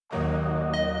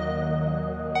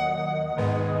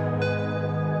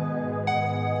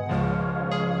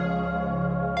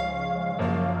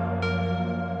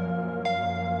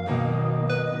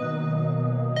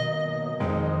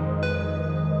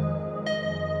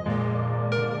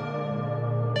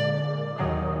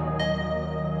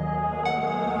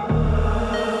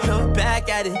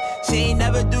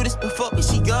never do this before, but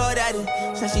she good at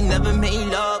it. Said she never made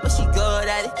love, but she good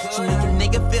at it. She make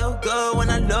a nigga feel good when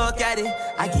I look at it.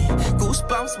 I get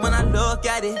goosebumps when I look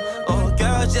at it. Oh,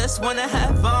 girl just wanna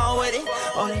have fun with it.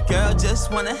 Oh, the girl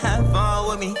just wanna have fun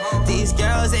with me. These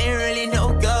girls ain't really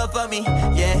no good for me.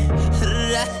 Yeah.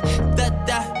 Da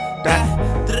da da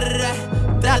da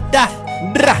da da da.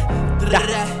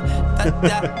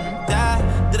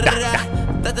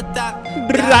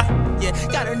 Yeah,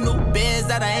 got a new biz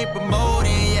that I ain't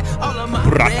promoting. Yeah, all of my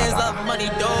friends love money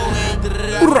doing.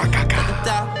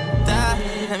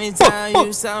 Let me tell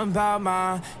you something about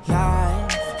my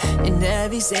life in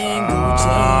every single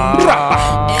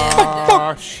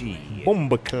chain.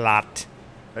 Bombaclat.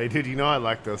 Hey, dude, you know I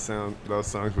like those songs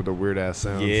with the weird ass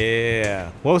sounds.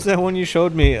 Yeah. What was that one you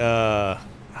showed me? Oh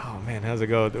man, how's it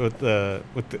go with the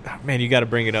man? You got to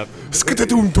bring it up. Yeah,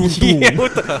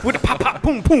 with the pop pop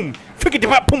boom boom.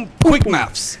 Quick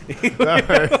maps. Who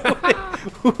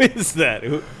is that?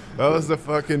 That was the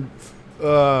fucking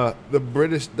the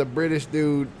British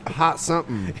dude, hot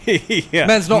something. Yeah.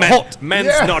 Man's not hot.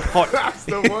 Man's not hot. That's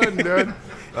the one, dude.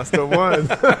 That's the one.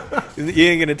 He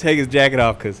ain't gonna take his jacket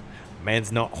off because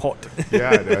man's not hot.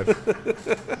 Yeah, dude.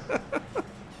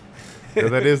 Yeah,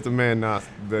 that is the man that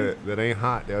ain't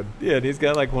hot, dude. Yeah, and he's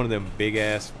got like one of them big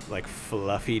ass like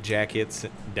fluffy jackets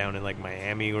down in like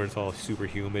Miami where it's all super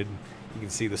humid. You can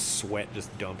see the sweat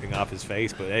just dumping off his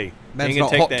face, but hey, Man's he ain't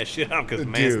not gonna take hot. that shit off because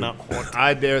man's Dude, not hot.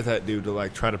 I dare that dude to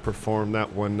like try to perform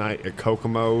that one night at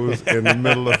Kokomo's in the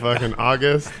middle of fucking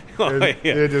August. Oh, yeah.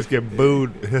 He'll just get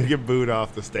booed. He'll get booed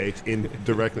off the stage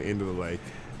directly into the lake.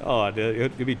 Oh,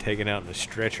 dude, he'll be taken out in a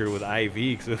stretcher with IV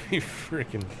because he'll be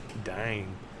freaking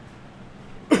dying.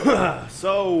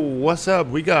 So what's up?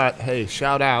 We got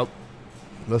shout out.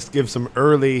 Let's give some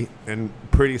early and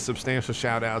pretty substantial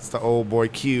shout outs to old boy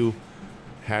Q.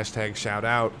 Hashtag shout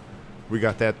out. We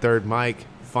got that third mic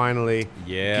finally.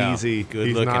 Yeah, Geezy. good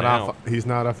He's looking not out. He's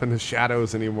not up in the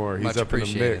shadows anymore. He's Much up in the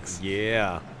appreciated. mix.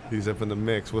 Yeah, He's up in the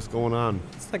mix. What's going on?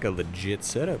 it's like a legit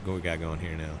setup we got going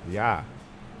here now. Yeah.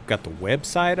 Got the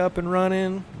website up and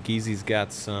running. Geezy's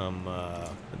got some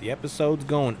the episodes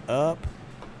going up.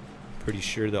 Pretty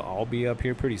sure they'll all be up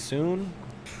here pretty soon.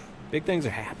 Big things are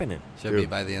happening. Should be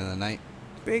by the end of the night.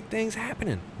 Big things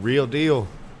happening. Real deal.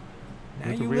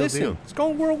 Now It's a you real listen. deal. It's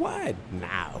going worldwide.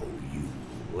 Now you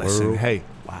listen. Listen, hey,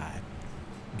 Wide.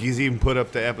 Geezy even put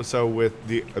up the episode with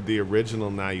the original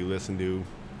Now You Listen to,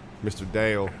 Mr.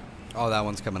 Dale. Oh, that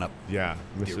one's coming up. Yeah,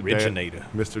 Mr. originator. Dale,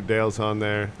 Mr. Dale's on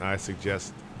there. I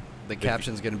suggest The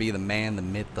caption's going to be the man, the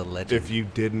myth, the legend. if you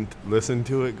didn't listen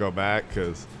to it, go back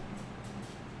because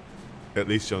at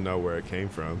least you'll know where it came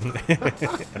from. At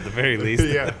the very least.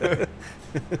 Yeah,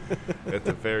 at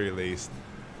the very least.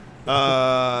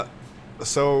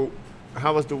 So,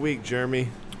 how was the week, Jeremy?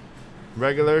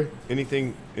 Regular?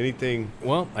 Anything?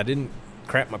 Well, I didn't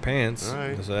crap my pants. All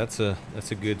right. So that's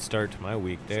a good start to my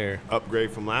week there.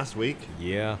 Upgrade from last week?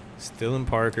 Yeah, still in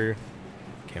Parker.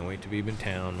 Can't wait to be in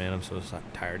town, man. I'm so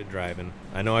tired of driving.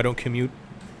 I know I don't commute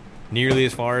nearly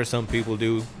as far as some people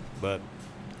do, but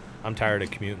I'm tired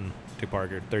of commuting to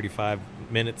Parker. 35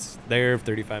 minutes there,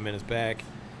 35 minutes back.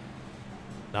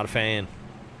 Not a fan.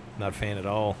 Not a fan at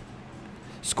all.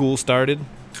 School started.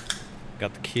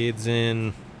 Got the kids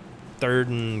in third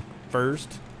and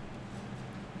first.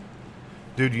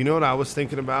 Dude, you know what I was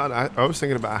thinking about? I was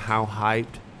thinking about how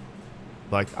hyped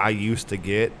like I used to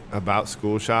get about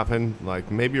school shopping,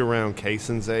 like maybe around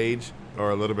Kaysen's age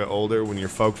or a little bit older when your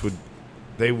folks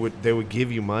would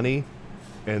give you money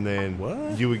and then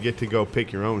What? you would get to go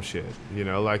pick your own shit. You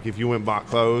know, like if you went and bought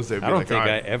clothes, they'd be I don't like, think all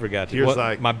I right, ever got to. here's Well,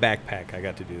 like my backpack. I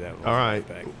got to do that. With all my right,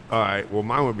 backpack. all right. Well,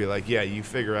 mine would be like, yeah, you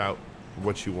figure out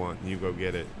what you want, and you go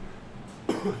get it.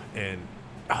 And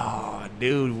oh,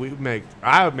 dude,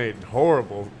 I made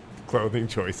horrible clothing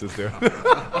choices, dude.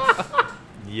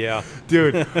 Yeah.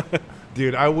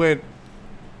 dude, I went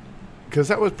because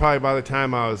that was probably by the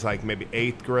time I was like maybe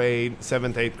 7th,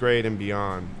 8th grade and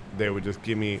beyond. They would just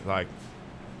give me like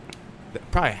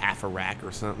probably half a rack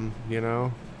or something, you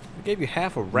know. I gave you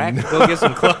half a rack to go get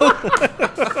some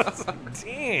clothes.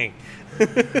 Dang.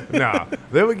 No,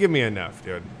 they would give me enough,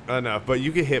 dude. Enough. But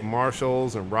you could hit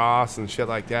Marshalls and Ross and shit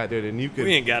like that, dude. And you could.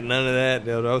 We ain't got none of that,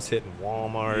 dude. I was hitting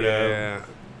Walmart. Yeah.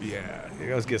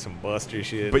 I was get some Buster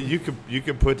shit. But you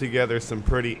could put together some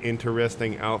pretty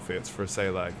interesting outfits for, say,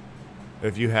 like,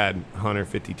 if you had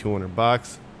 $150,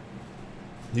 $200,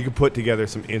 you could put together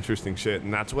some interesting shit.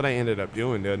 And that's what I ended up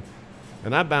doing, dude.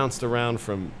 And I bounced around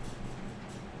from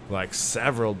like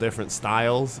several different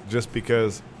styles just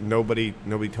because nobody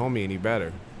told me any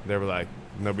better. They were like,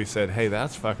 nobody said, hey,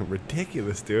 that's fucking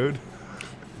ridiculous, dude.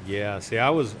 Yeah, see, I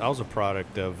was a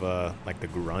product of like the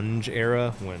grunge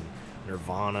era when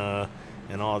Nirvana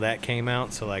and all that came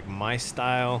out. So like my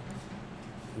style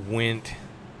went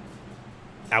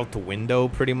out the window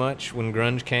pretty much when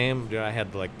grunge came. Dude, I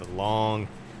had like the long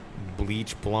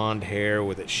bleach blonde hair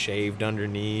with it shaved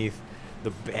underneath,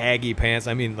 the baggy pants.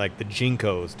 I mean, like the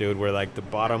Jinkos, dude, where like the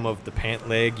bottom of the pant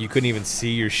leg, you couldn't even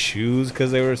see your shoes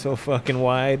because they were so fucking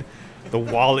wide. The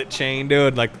wallet chain,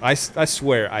 dude. Like I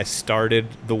swear I started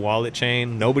the wallet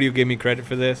chain. Nobody will give me credit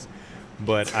for this,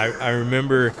 but I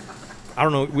remember, I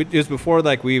don't know, it was before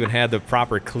like we even had the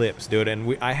proper clips, dude.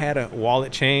 And I had a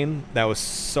wallet chain that was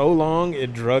so long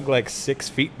it drug like 6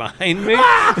 feet behind me.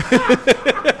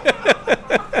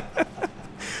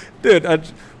 Dude,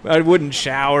 I wouldn't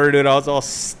shower, dude. I was all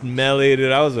smelly,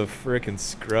 dude. I was a freaking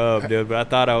scrub, dude. But I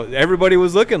thought everybody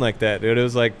was looking like that, dude. It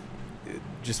was like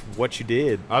just what you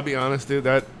did. I'll be honest, dude.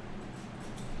 That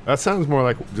sounds more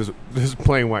like just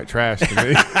plain white trash to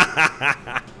me.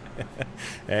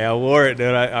 Hey, I wore it,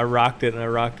 dude. I rocked it, and I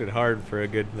rocked it hard for a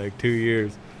good like 2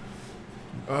 years.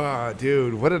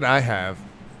 Dude, what did I have?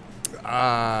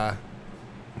 I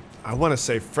want to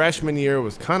say freshman year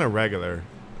was kind of regular.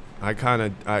 I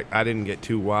didn't get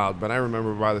too wild, but I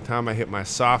remember by the time I hit my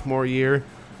sophomore year,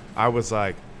 I was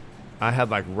like, I had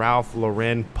like Ralph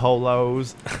Lauren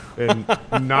polos and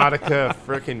Nautica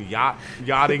freaking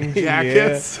yachting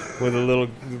jackets. Yeah, with a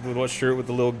little shirt with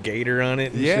a little gator on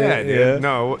it. And yeah, shit. dude. Yeah.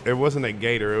 No, it wasn't a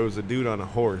gator. It was a dude on a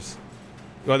horse.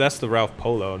 Well, that's the Ralph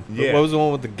Polo. Yeah. What was the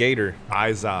one with the gator?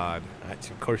 Izod.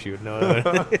 Of course you would know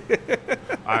that.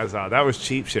 Izod. That was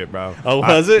cheap shit, bro. Oh,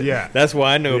 was it? Yeah. That's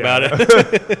why I knew about it.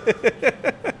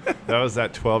 That was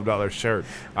that $12 shirt.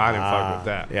 I didn't fuck with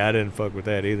that. Yeah, I didn't fuck with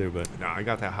that either, but No, I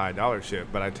got that high dollar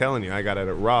shit. But I'm telling you, I got it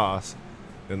at Ross,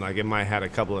 and like it might had a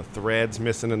couple of threads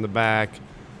missing in the back,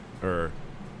 or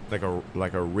like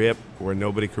a rip where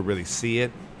nobody could really see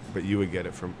it, but you would get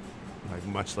it from like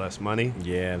much less money.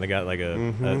 yeah, and they got like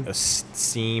a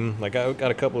seam. Like I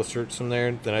got a couple of shirts from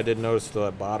there that I didn't notice till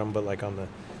at bottom, but like on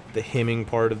the hemming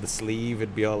part of the sleeve,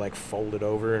 it'd be all like folded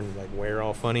over and like wear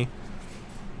all funny.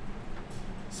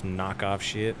 Some knockoff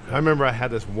shit. I remember I had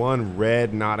this one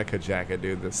red Nautica jacket,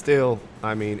 dude, that still,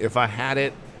 I mean, if I had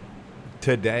it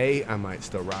today, I might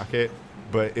still rock it,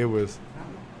 but it was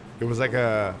like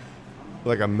a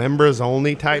members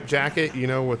only type jacket, you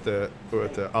know, with the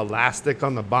elastic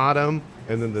on the bottom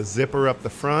and then the zipper up the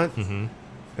front, and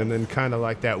then kind of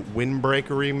like that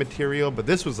windbreakery material. But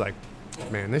this was like,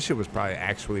 man, this shit was probably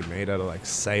actually made out of like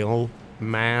sail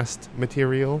mast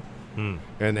material. And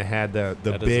it had the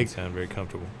that big. doesn't sound very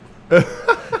comfortable.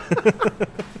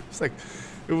 It's like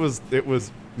it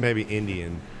was maybe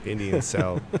Indian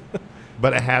cell,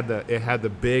 but it had the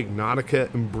big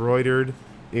Nautica embroidered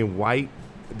in white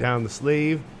down the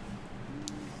sleeve,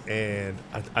 and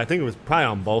I think it was probably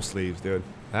on both sleeves, dude.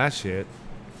 That shit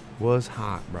was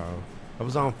hot, bro. I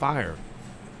was on fire.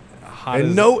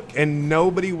 And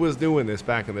nobody was doing this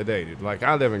back in the day, dude. Like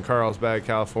I live in Carlsbad,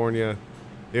 California.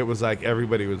 It was like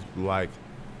everybody was like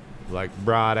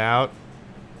brought out,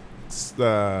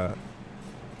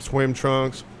 swim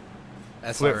trunks,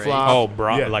 flip SRA. flops. Oh,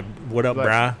 bra, Yeah. like what up, Like,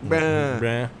 brah?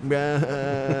 brah.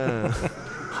 Brah. Bah.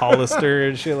 Hollister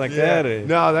and shit like that.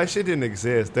 No, that shit didn't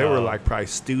exist. They were Oh. like probably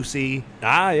Stussy,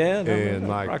 Yeah, and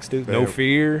like rock Stu- the- No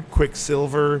Fear.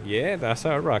 Quicksilver. Yeah, that's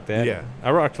how I rocked that. Yeah.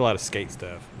 I rocked a lot of skate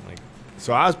stuff. Like,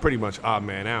 So I was pretty much odd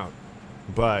man out,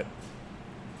 but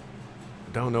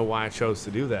don't know why I chose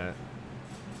to do that.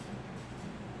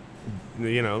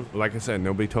 You know, like I said,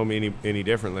 nobody told me any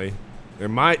differently.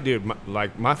 And my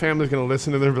family's gonna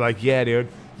listen to them and be like, "Yeah, dude,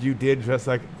 you did dress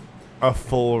like a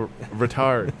full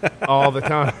retard all the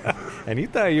time." and you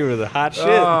thought you were the hot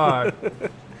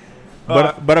shit.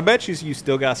 But but I bet you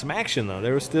still got some action though.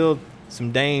 There were still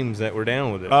some dames that were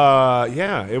down with it.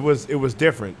 yeah, it was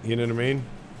different. You know what I mean?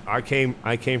 I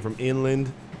came from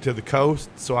inland to the coast,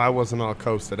 so I wasn't all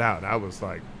coasted out. I was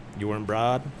like, You weren't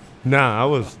broad. nah, I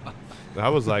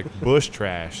was like bush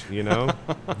trash. You know,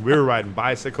 we were riding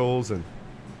bicycles and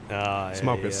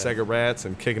smoking cigarettes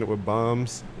and kicking it with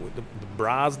bums. The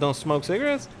bras don't smoke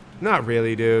cigarettes. Not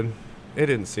really, dude. It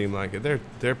didn't seem like it.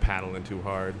 They're paddling too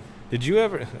hard. Did you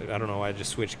ever? I don't know why I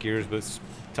just switched gears, but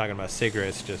talking about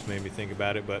cigarettes just made me think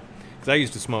about it. But because I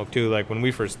used to smoke too, like when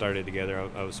we first started together,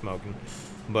 I was smoking.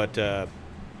 But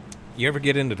you ever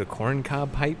get into the corn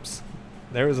cob pipes?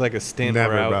 There was like a stint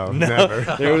Never, where bro. Never.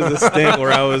 There was a stint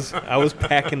where I was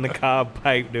packing the cob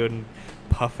pipe, dude, and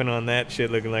puffing on that shit,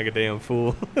 looking like a damn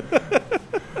fool.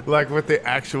 Like with the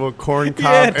actual corn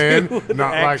Yeah, cob end, dude, the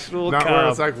not actual where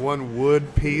it's cob. like one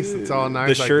wood piece. It's all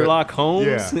nice. The like Sherlock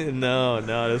Holmes? Yeah. No,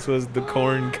 this was the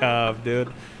corn cob,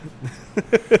 dude.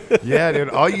 Yeah, dude.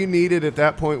 All you needed at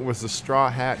that point was a straw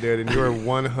hat, dude, and you were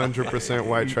 100%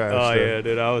 white trash. Oh, dude. yeah,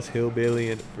 dude. I was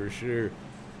hillbillying it for sure.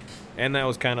 And that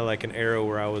was kind of like an era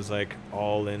where I was like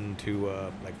all into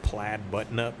like plaid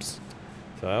button-ups.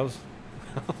 So I was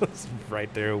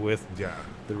right there with Yeah.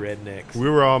 the rednecks. We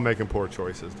were all making poor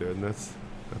choices, dude, and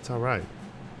that's all right.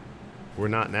 We're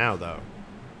not now, though.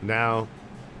 Now,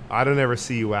 I don't ever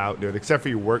see you out, dude, except for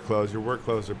your work clothes. Your work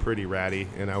clothes are pretty ratty,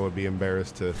 and I would be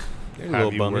embarrassed to They're a little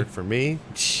have you bummy. work for me.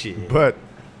 Shit. But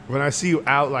when I see you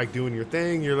out, like, doing your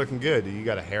thing, you're looking good. You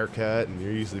got a haircut, and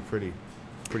you're usually pretty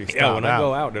styled Yeah, when I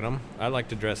go out. out, dude, I like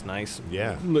to dress nice.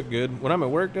 Yeah. Look good. When I'm at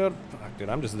work, dude, fuck, dude,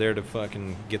 I'm just there to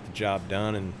fucking get the job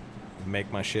done and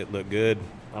make my shit look good.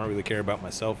 I don't really care about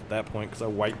myself at that point because I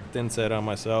wipe thin set on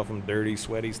myself. I'm dirty,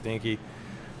 sweaty, stinky.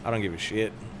 I don't give a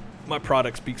shit. My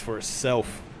product speaks for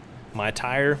itself. My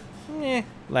attire,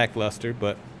 lackluster,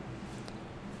 but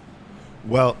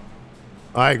Well,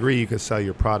 I agree you could sell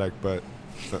your product, but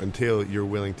until you're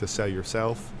willing to sell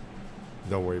yourself,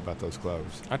 don't worry about those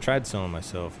clothes. I tried selling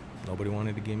myself. Nobody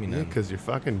wanted to give me Yeah, none. because your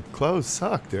fucking clothes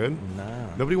suck, dude. Nah,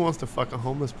 Nobody wants to fuck a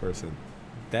homeless person.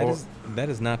 that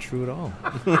is not true at all.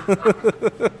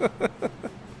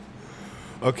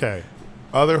 Okay.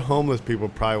 Other homeless people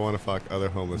probably want to fuck other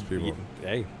homeless people.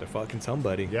 Hey, they're fucking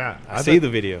somebody. Yeah. I see bet- the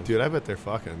video. Dude, I bet they're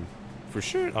fucking. For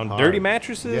sure. On Hard. dirty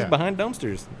mattresses Yeah. behind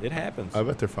dumpsters. It happens. I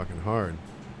bet they're fucking hard.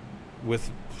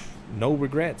 With no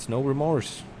regrets, no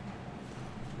remorse.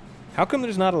 How come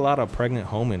there's not a lot of pregnant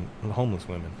homeless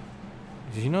women?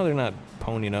 'Cause you know they're not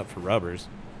ponying up for rubbers.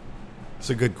 It's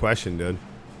a good question, dude.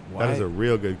 Why? That is a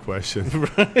real good question.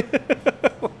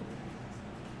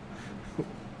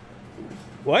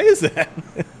 Why is that?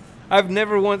 I've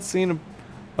never once seen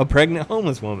a pregnant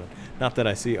homeless woman. Not that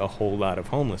I see a whole lot of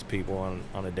homeless people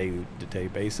on a day-to-day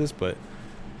basis, but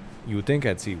you would think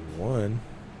I'd see one.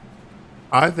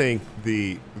 I think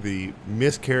the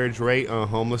miscarriage rate on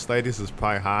homeless ladies is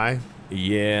probably high.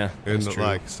 Yeah, And that's true.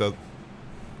 like, so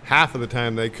half of the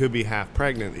time they could be half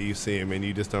pregnant that you see them and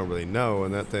you just don't really know.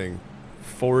 And that thing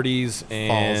 40s and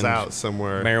falls out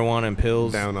somewhere marijuana and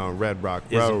pills down on Red Rock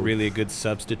Road. isn't really a good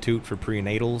substitute for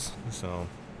prenatals, so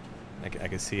I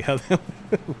can see how that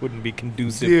wouldn't be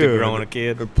conducive to growing a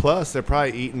kid. Plus, they're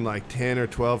probably eating like 10 or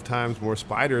 12 times more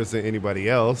spiders than anybody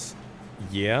else.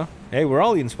 Yeah. Hey, we're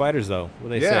all eating spiders, though. What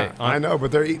they say? Yeah, I know,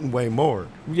 but they're eating way more.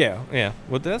 Yeah.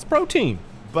 Well, that's protein.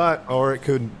 But, or it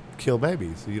could kill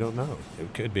babies. You don't know.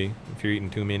 It could be if you're eating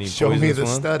too many. Show me poisonous the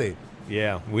ones. study.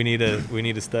 Yeah, we need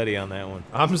a study on that one.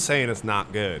 I'm saying it's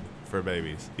not good for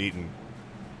babies eating.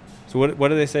 So what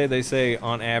do they say? They say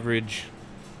on average,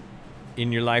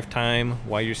 in your lifetime,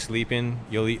 while you're sleeping,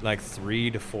 you'll eat like 3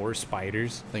 to 4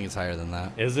 spiders. I think it's higher than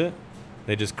that. Is it?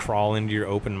 They just crawl into your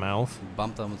open mouth.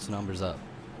 Bump those numbers up.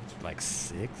 Like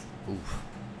 6. Oof.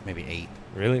 Maybe 8.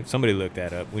 Really? Somebody look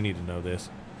that up. We need to know this.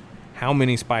 How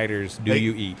many spiders do Hey,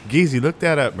 you eat? Geezy, look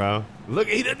that up, bro. Look,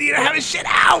 he doesn't even have his shit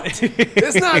out.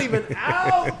 It's not even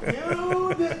out,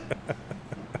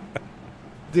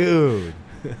 dude.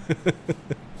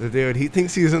 The dude, he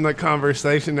thinks he's in the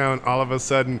conversation now, and all of a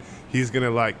sudden he's gonna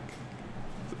like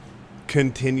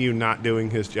continue not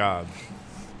doing his job.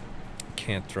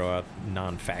 Can't throw out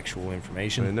non-factual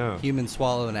information. I know. Humans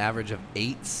swallow an average of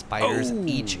 8 spiders Oh.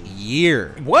 each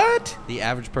year. What? The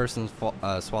average person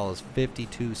swallows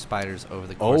 52 spiders over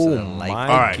the course of their Oh life. my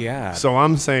All right. God. So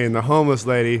I'm saying the homeless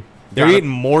lady They're got eating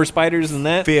more spiders than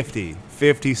that 50,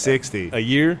 60 a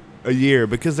year? a year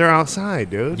because they're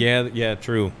outside, dude. Yeah,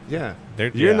 true. Yeah.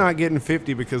 They're- You're yeah. not getting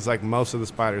 50 because like most of the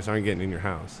spiders aren't getting in your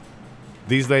house.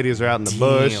 These ladies are out in the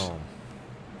bush.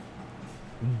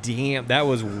 Damn, that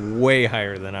was way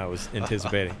higher than I was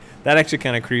anticipating. That actually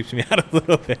kind of creeps me out a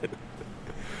little bit.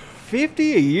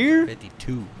 50 a year?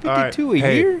 52. 52 a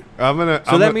Hey, year? I'm gonna.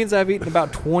 So that means I've eaten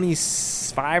about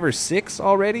 25 or 6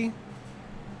 already?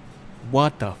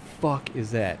 What the fuck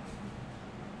is that?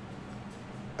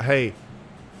 Hey,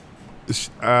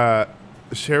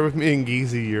 share with me and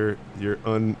Geezy your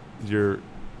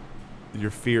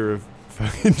fear of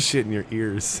fucking shit in your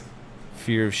ears.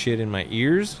 Fear of shit in my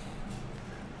ears?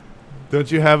 Don't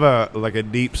you have a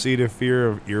deep-seated fear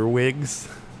of earwigs?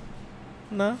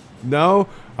 No. No,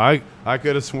 I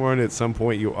could have sworn at some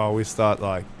point you always thought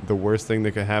like the worst thing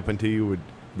that could happen to you would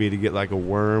be to get like a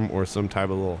worm or some type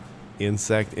of little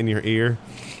insect in your ear.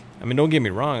 I mean, don't get me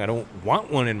wrong. I don't want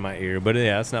one in my ear, but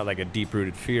yeah, it's not like a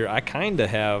deep-rooted fear. I kind of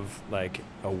have like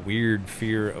a weird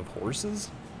fear of horses.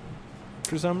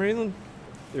 for some reason.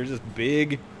 They're just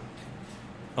big,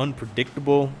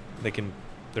 unpredictable.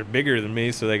 They're bigger than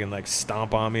me, so they can like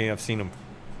stomp on me. I've seen them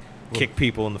kick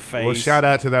people in the face. Well, shout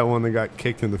out to that one that got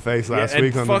kicked in the face last and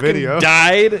week on the fucking video.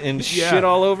 died and Yeah. shit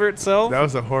all over itself. That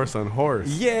was a horse on horse.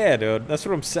 Yeah, dude. That's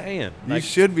what I'm saying. You Like,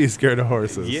 should be scared of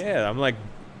horses. yeah, I'm like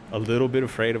a little bit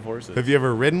afraid of horses. Have you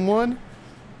ever ridden one?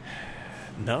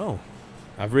 No.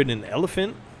 I've ridden an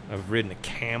elephant. I've ridden a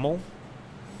camel.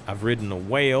 I've ridden a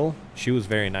whale. She was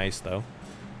very nice, though.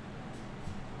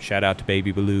 Shout out to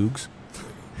Baby Belugs.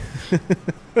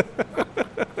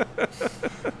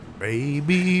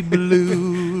 Baby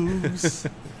Blues,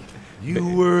 you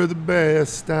were the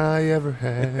best I ever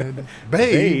had.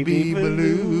 Baby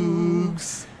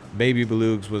Belugs. Baby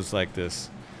Belugs was like this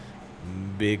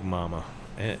big mama.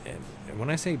 And when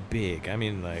I say big, I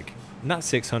mean like not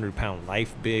 600-pound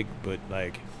life big, but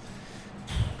like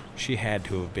she had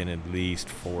to have been at least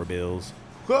 4 bills.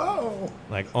 Whoa.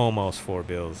 Like almost 4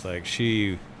 bills. Like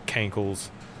she cankles,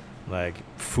 like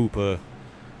fupa,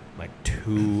 like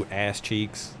 2 ass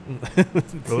cheeks.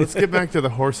 Well, let's get back to the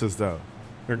horses, though.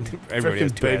 Everybody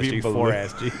has Frickin' 2 ass Baby cheeks, Baloo. 4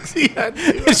 ass cheeks.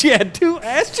 Yeah, She had 2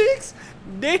 ass cheeks?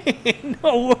 Dang,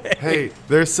 no way. hey,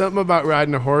 there's something about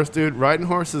riding a horse, dude. Riding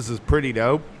horses is pretty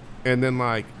dope. And then,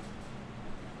 like,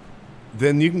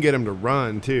 then you can get them to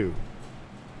run, too.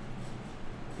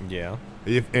 Yeah.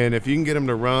 If you can get them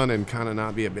to run and kind of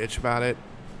not be a bitch about it,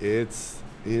 it's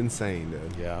insane,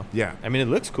 dude. Yeah. Yeah, I mean, it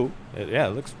looks cool. It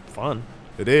looks fun.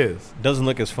 it is. Doesn't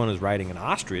look as fun as riding an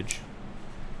ostrich,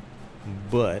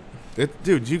 but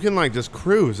Dude, you can like just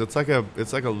cruise. It's like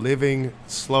a living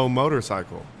slow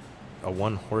motorcycle. a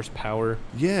 1 horsepower.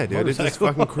 Yeah, dude, it just Motorcycle.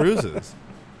 fucking cruises.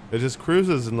 It just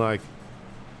cruises and like,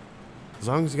 as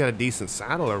long as you got a decent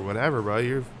saddle or whatever, bro,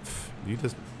 you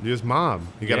just mob.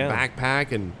 You got Yeah. a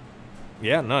backpack and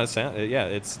Yeah, no,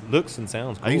 it looks and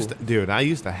sounds cool. I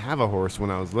used to have a horse when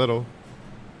I was little.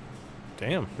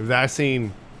 Damn. I've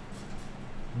seen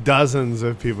dozens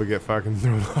of people get fucking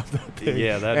thrown off that thing.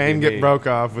 Yeah, that'd be and get me. broke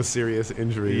off with serious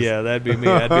injuries. Yeah, that'd be me.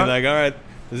 I'd be like, all right,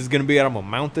 this is going to be it. I'm going to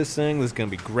mount this thing. This is going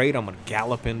to be great. I'm going to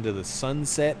gallop into the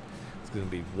sunset. It's going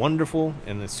to be wonderful.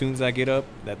 And as soon as I get up,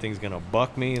 that thing's going to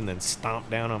buck me and then stomp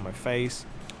down on my face.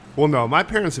 Well, no, my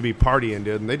parents would be partying,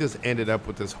 dude, and they just ended up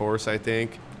with this horse, I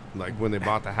think, like when they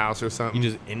bought the house or something. You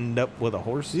just end up with a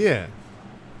horse? Yeah.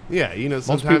 Yeah, you know, Most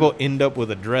sometimes people end up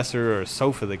with a dresser or a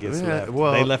sofa that gets Yeah, left.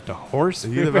 well, They left a horse for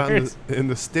you live out parents? in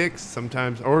the sticks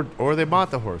sometimes, or they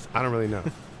bought the horse. I don't really know.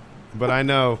 But I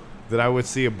know that I would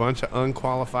see a bunch of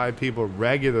unqualified people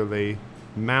regularly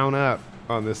mount up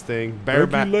on this thing,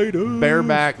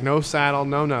 bareback, no saddle,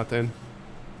 no nothing.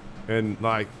 And,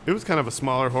 like, it was kind of a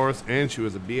smaller horse, and she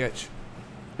was a bitch.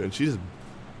 And she just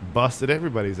busted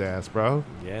everybody's ass, bro.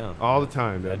 Yeah. All the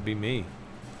time, dude. That'd be me.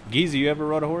 Geezy, you ever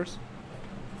rode a horse?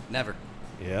 Never.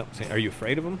 Yeah. Are you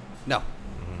afraid of them? No.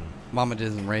 Mama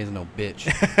doesn't raise no bitch.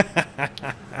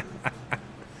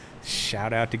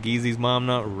 Shout out to Geezy's mom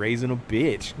not raising a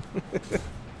bitch.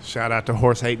 Shout out to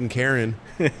horse-hating Karen.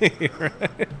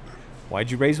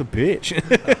 Why'd you raise a bitch?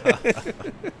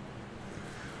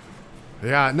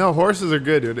 Yeah, no, horses are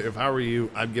good, dude. If I were you,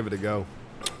 I'd give it a go.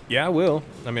 Yeah, I will.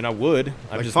 I mean, I would.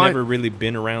 I've Like, just fine. never really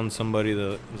been around somebody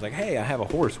that was like, hey, I have a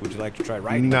horse. Would you like to try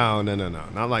riding? No,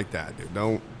 not like that, dude.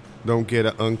 Don't get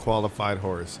an unqualified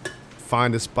horse.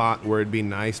 Find a spot where it'd be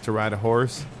nice to ride a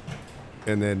horse,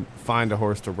 and then find a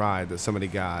horse to ride that somebody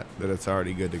got that it's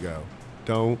already good to go.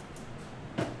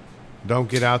 Don't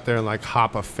get out there and like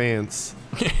hop a fence.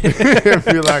 If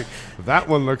you're like, that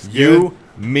one looks good. You,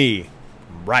 me,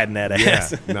 riding that Yeah,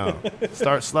 ass. no.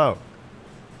 Start slow.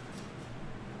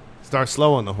 Start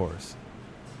slow on the horse.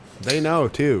 They know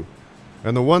too.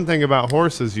 And the one thing about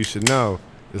horses you should know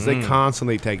is they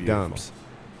constantly take Beautiful. dumps.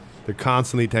 They're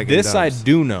constantly taking This I dumps.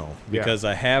 do know Yeah. because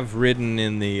I have ridden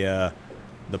in the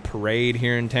parade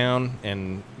here in town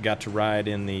and got to ride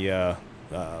in the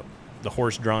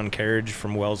horse-drawn carriage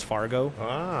from Wells Fargo.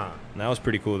 Ah. And that was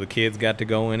pretty cool. The kids got to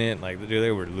go in it. Like, dude, they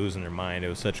were losing their mind. It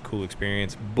was such a cool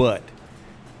experience. But,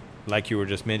 like you were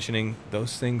just mentioning,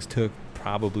 those things took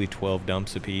probably 12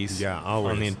 dumps apiece Yeah,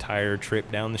 always. on the entire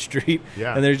trip down the street.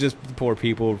 Yeah. And there's just poor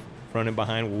people running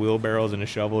behind wheelbarrows and a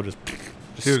shovel just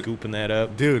Dude. scooping that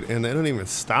up. Dude, and they don't even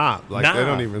stop. Like, Nah. they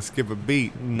don't even skip a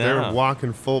beat. Nah. They're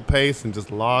walking full pace and just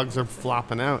logs are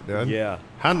flopping out, dude. Yeah.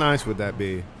 How nice would that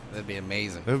be? That'd be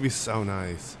amazing. That would be so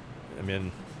nice. I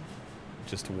mean,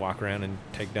 just to walk around and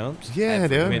take dumps. Yeah,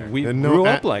 dude. I mean, we And grew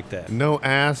a- up like that. No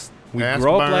ass. We ass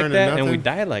grew up burn like that, and we nothing.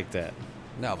 die like that.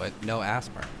 No, but no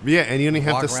aspirin. Yeah, and you don't even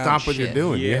have Walk to around stop what you're shit.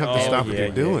 doing. You have to stop what you're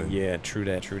doing. Yeah, true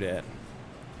that.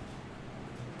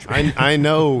 I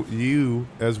know you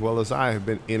as well as I have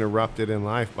been interrupted in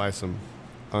life by some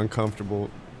uncomfortable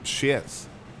shits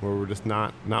where we're just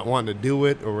not wanting to do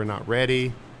it, or we're not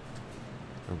ready,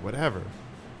 or whatever.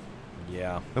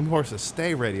 Yeah. Them horses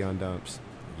stay ready on dumps.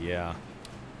 Yeah.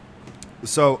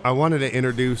 So I wanted to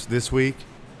introduce this week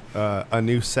a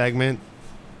new segment,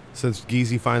 since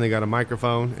Geezy finally got a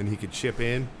microphone and he could chip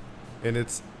in, and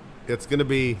it's going to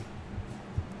be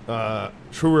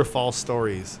true or false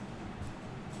stories.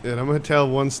 And I'm going to tell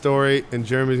one story, and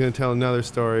Jeremy's going to tell another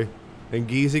story, and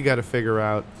Geezy got to figure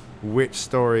out which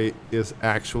story is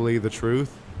actually the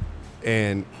truth,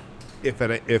 and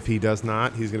if he does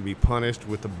not, he's going to be punished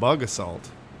with a bug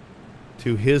assault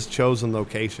to his chosen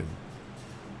location.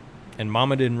 And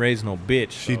Mama didn't raise no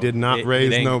bitch. She so did not it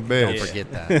raise ain't- no bitch. Don't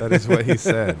forget that. That is what he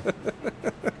said.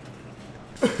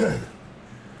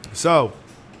 So,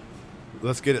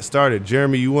 let's get it started.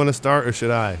 Jeremy, you want to start or should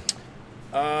I?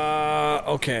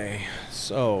 Okay.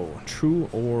 So, true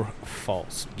or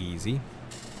false, Geezy?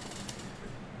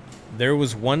 There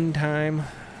was one time,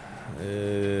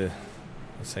 let's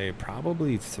say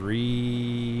probably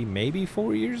 3, maybe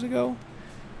 4 years ago,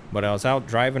 but I was out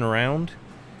driving around,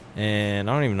 and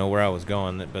I don't even know where I was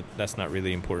going, but that's not really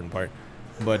the important part.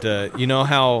 But you know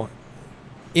how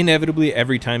inevitably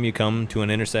every time you come to an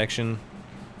intersection,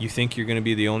 you think you're going to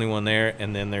be the only one there,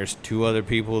 and then there's 2 other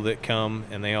people that come,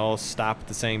 and they all stop at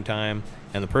the same time,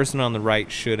 and the person on the right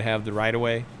should have the right of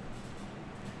way,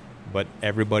 but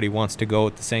everybody wants to go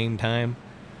at the same time.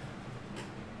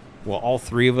 Well, all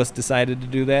 3 of us decided to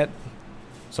do that.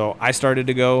 So I started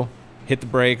to go, hit the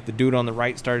brake. The dude on the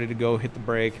right started to go, hit the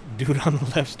brake. Dude on the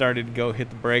left started to go, hit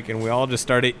the brake. And we all just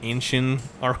started inching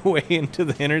our way into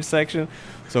the intersection.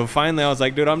 So finally I was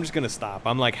like, dude, I'm just going to stop.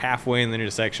 I'm like halfway in the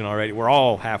intersection already. We're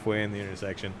all halfway in the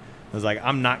intersection. I was like,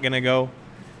 I'm not going to go.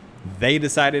 They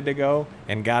decided to go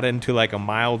and got into like a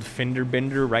mild fender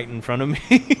bender right in front of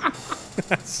me.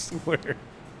 I swear.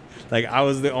 Like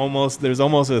there's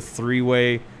almost a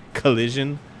 3-way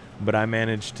collision, but I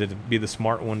managed to be the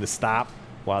smart one to stop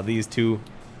while these 2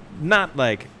 not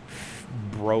like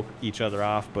broke each other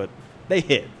off, but they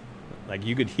hit. Like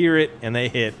you could hear it and they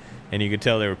hit, and you could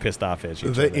tell they were pissed off at each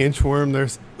other. They inchworm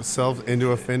themselves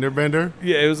into a fender bender?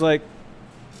 Yeah, it was like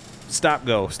stop,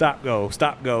 go, stop, go,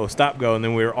 stop, go, stop, go, and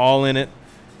then we were all in it,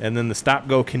 and then the stop,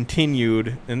 go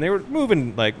continued, and they were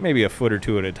moving like maybe a foot or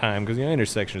 2 at a time because the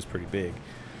intersection is pretty big,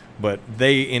 but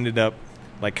they ended up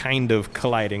like kind of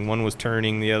colliding. One was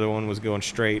turning, the other one was going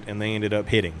straight, and they ended up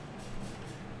hitting.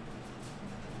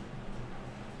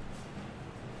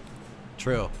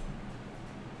 True.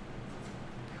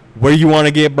 Where you want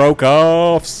to get broke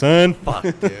off, son? Fuck,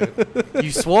 dude.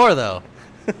 You swore, though.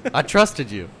 I trusted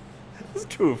you. It's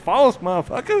true or false,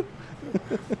 motherfucker.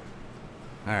 All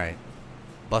right.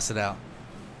 Bust it out.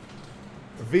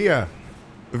 Via,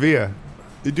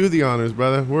 you do the honors,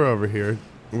 brother. We're over here.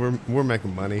 We're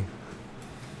making money.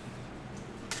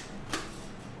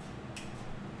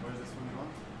 Where's this one going?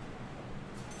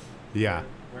 Yeah.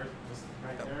 Where? Just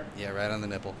right there? Yeah, right on the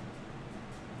nipple.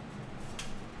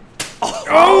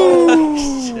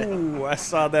 Oh, I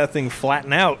saw that thing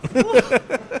flatten out.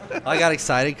 I got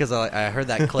excited because I heard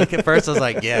that click at first. I was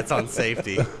like, yeah, it's on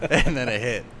safety. And then it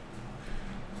hit.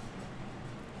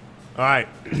 All right.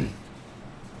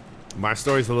 My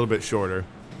story's a little bit shorter,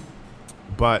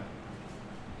 but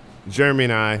Jeremy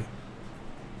and I,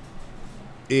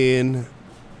 in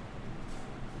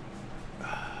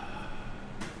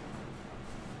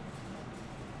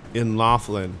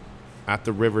Laughlin at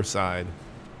the Riverside,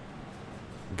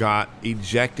 got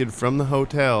ejected from the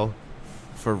hotel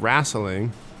for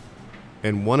wrestling,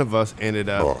 and one of us ended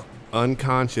up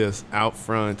unconscious out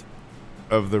front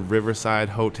of the Riverside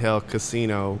Hotel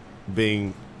Casino,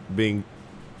 being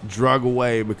drug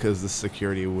away because the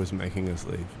security was making us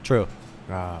leave. True.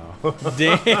 Oh.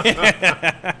 Damn.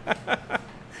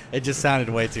 It just sounded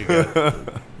way too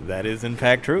good. That is in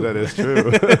fact true. That is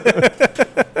true.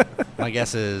 My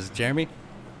guess is Jeremy.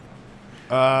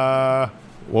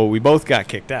 Well, we both got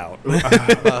kicked out.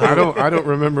 I don't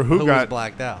remember who was got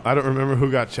blacked out. I don't remember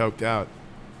who got choked out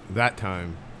that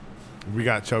time. We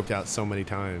got choked out so many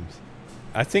times.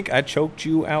 I think I choked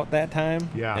you out that time.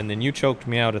 Yeah. And then you choked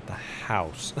me out at the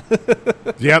house.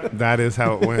 Yep, that is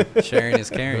how it went. Sharing is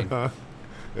caring.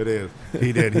 It is.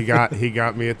 He did. He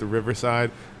got me at the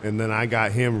Riverside, and then I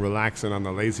got him relaxing on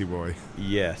the Lazy Boy.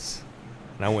 Yes.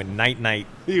 And I went night.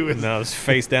 He was- And I was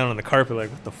face down on the carpet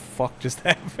like, what the fuck just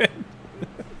happened?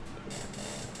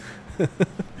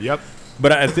 Yep.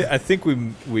 But I think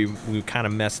we kind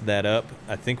of messed that up.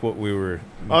 I think what we were.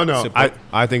 Oh no,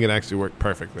 I think it actually worked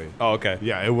perfectly. Oh, okay.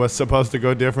 Yeah, it was supposed to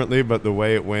go differently, but the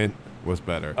way it went was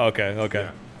better. Okay.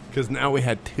 Yeah. Because now we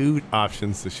had 2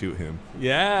 options to shoot him.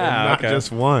 Yeah. Not okay.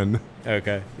 just one.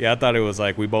 Okay. Yeah, I thought it was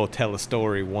like we both tell a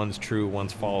story. One's true,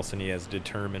 one's false, and he has to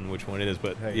determine which one it is.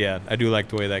 But Hey. yeah, I do like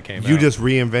the way that came out. You just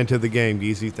reinvented the game,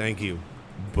 Geezy. Thank you.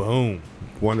 boom.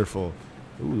 Wonderful.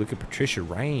 Ooh, look at Patricia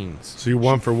Reigns. So you're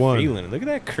 1 for 1. Feeling it. Look at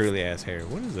that curly ass hair.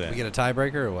 What is that? We get a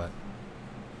tiebreaker or what?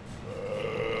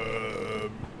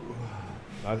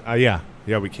 Yeah.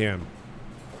 Yeah, we can.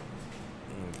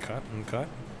 Cut.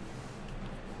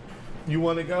 You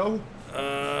want to go?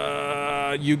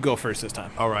 You go first this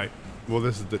time. All right. Well,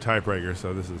 this is the tiebreaker,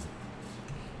 so this is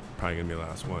probably going to be the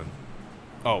last one.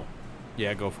 Oh,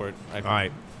 yeah, go for it. All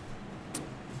right.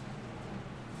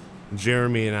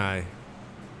 Jeremy and I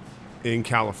in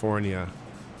California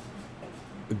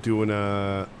doing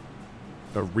a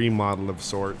remodel of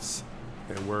sorts,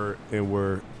 and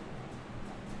we're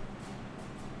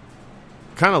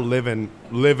kind of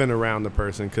living around the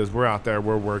person because we're out there,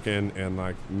 we're working, and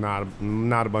like not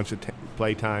a bunch of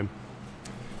playtime.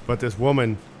 But this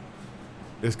woman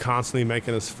is constantly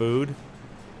making us food,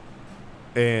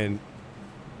 and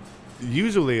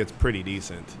usually it's pretty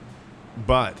decent.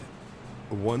 But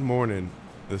one morning,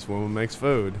 this woman makes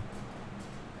food,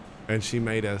 and she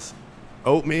made us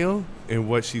oatmeal, and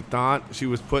what she thought she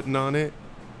was putting on it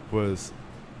was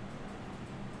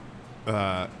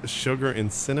sugar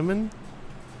and cinnamon,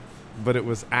 but it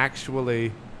was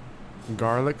actually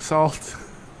garlic salt.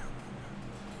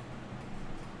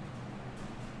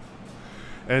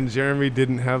 And Jeremy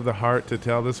didn't have the heart to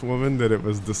tell this woman that it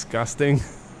was disgusting.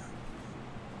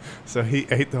 So he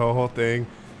ate the whole thing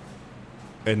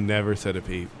and never said a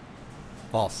peep.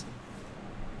 False.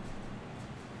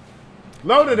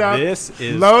 Load it up. This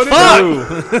is Load it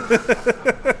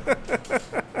up.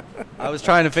 I was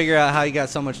trying to figure out how you got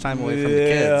so much time away from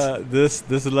the kids.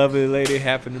 This lovely lady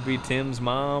happened to be Tim's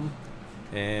mom,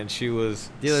 and she was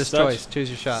Dealer's choice. Choose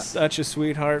your shot. such a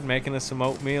sweetheart, making us some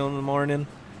oatmeal in the morning.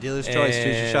 Dealer's choice. Choose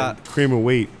your And- shot. Cream of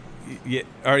wheat. Yeah,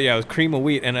 it was cream of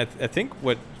wheat, and I think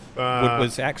what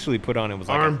was actually put on it was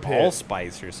like armpit. an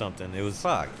allspice or something. It was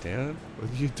Fuck, dude.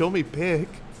 You told me pick.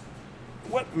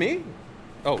 what me?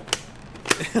 Oh, I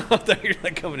thought you were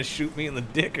like coming to shoot me in the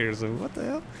dick or something. What the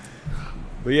hell?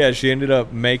 But yeah, she ended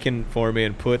up making for me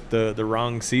and put the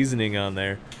wrong seasoning on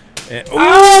there. And,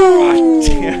 Oh!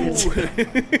 damn it.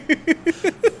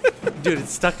 Dude,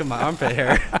 it's stuck in my armpit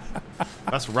hair.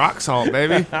 That's rock salt,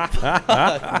 baby.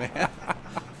 Man.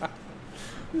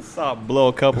 Saw it blow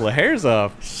a couple of hairs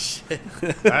off.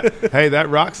 Hey, that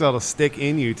rock salt will stick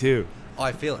in you too. Oh,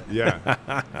 I feel it.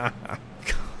 Yeah.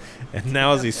 And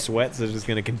now as he sweats, it's just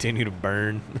going to continue to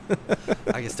burn.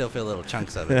 I can still feel little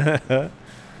chunks of it.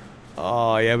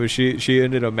 Oh, yeah, but she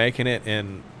ended up making it,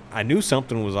 and I knew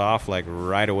something was off like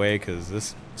right away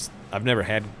because I've never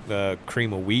had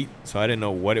cream of wheat, so I didn't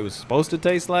know what it was supposed to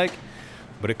taste like,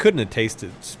 but it couldn't have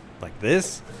tasted like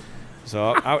this.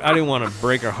 So I didn't want to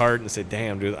break her heart and say,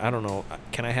 damn, dude, I don't know.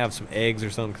 Can I have some eggs or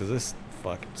something? Because this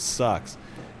fucking sucks.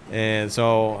 And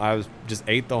so I just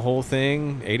ate the whole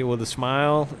thing, ate it with a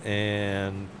smile,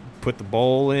 and put the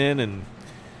bowl in and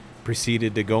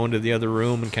proceeded to go into the other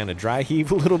room and kind of dry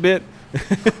heave a little bit.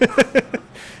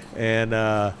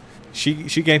 And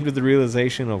she came to the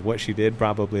realization of what she did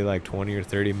probably like 20 or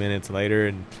 30 minutes later,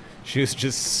 and she was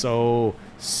just so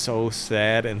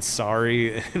sad and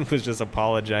sorry and was just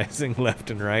apologizing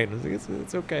left and right. And I was like,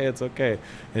 it's okay, it's okay.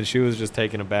 And she was just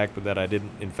taken aback but that I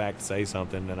didn't in fact say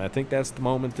something. And I think that's the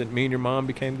moment that me and your mom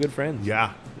became good friends.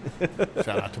 Yeah.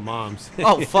 Shout out to moms.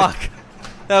 Oh, fuck.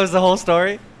 That was the whole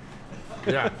story?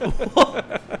 Yeah.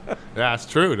 Yeah, it's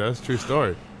true. That's a true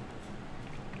story.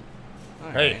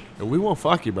 Hey, we won't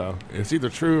fuck you, bro. It's either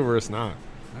true or it's not.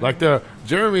 Like the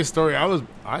Jeremy story,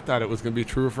 I thought it was gonna be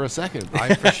true for a second.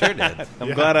 I for sure did.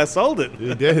 I'm glad I sold it.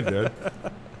 You did, dude.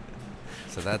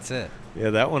 So that's it. Yeah,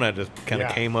 that one I just kind of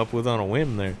Yeah. came up with on a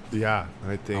whim there. Yeah,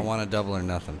 I think. I want a double or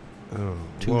nothing. Oh,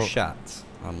 Two well, shots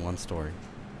on one story.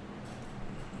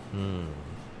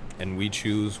 And we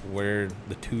choose where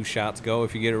the 2 shots go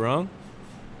if you get it wrong.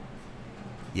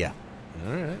 Yeah.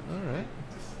 All right.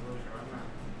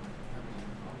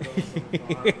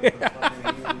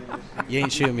 You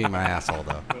ain't shooting me in my asshole,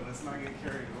 though. But let's not get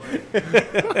carried away.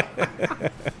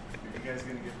 You guys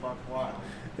gonna get buck wild.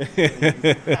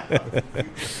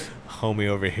 Homie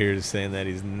over here is saying that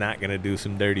he's not going to do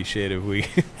some dirty shit if we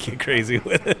get crazy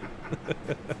with it.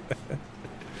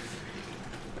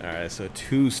 All right, so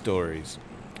 2 stories.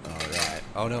 All right.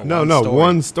 Oh, no. No, story.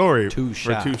 one story. 2 for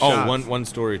shots. 2 Oh, shots. one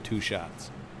story, 2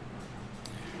 shots.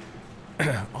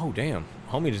 Oh, damn.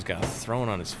 Homie just got thrown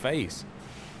on his face.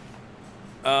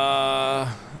 All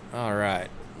right.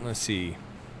 Let's see.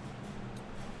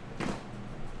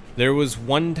 There was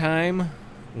one time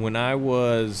when I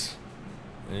was,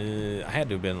 I had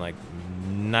to have been like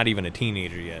not even a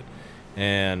teenager yet,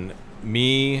 and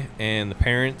me and the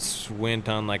parents went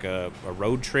on like a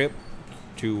road trip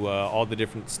to all the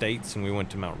different states, and we went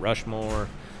to Mount Rushmore,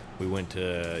 we went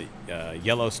to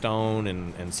Yellowstone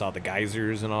and saw the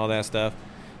geysers and all that stuff,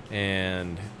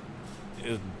 and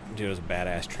it was a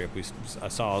badass trip. I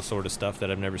saw all sort of stuff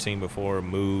that I've never seen before,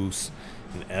 moose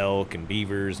and elk and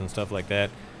beavers and stuff like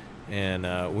that,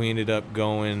 and we ended up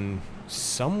going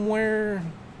somewhere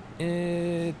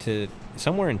in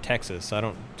Texas.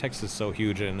 Texas is so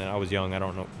huge, and I was young. I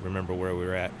don't remember where we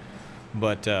were at,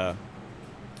 but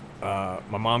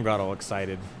my mom got all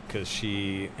excited because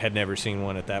she had never seen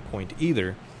one at that point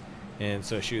either, and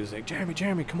so she was like,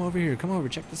 Jeremy, come over,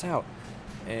 check this out.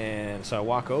 And so I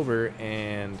walk over,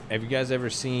 and have you guys ever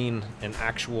seen an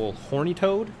actual horny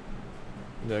toad?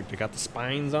 They got the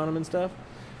spines on them and stuff.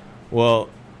 Well,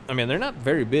 I mean, they're not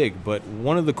very big, but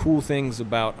one of the cool things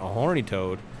about a horny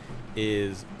toad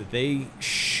is they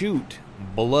shoot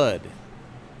blood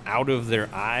out of their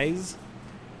eyes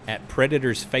at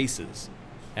predators' faces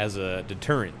as a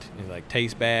deterrent. It like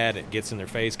tastes bad, it gets in their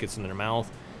face, gets in their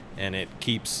mouth, and it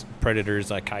keeps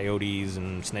predators like coyotes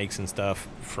and snakes and stuff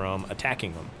from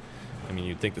attacking them. I mean,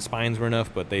 you'd think the spines were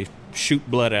enough, but they shoot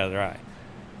blood out of their eye.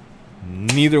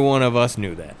 Neither one of us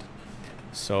knew that.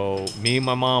 So me and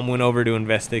my mom went over to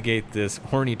investigate this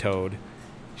horny toad.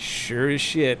 Sure as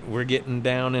shit, we're getting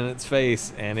down in its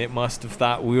face, and it must have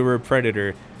thought we were a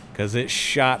predator because it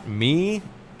shot me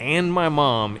and my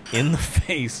mom in the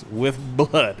face with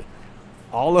blood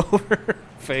all over her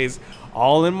face,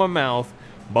 all in my mouth.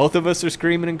 Both of us are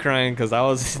screaming and crying because I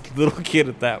was a little kid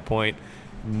at that point,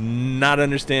 not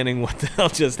understanding what the hell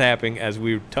just happened as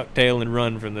we tuck tail and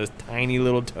run from this tiny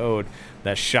little toad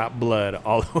that shot blood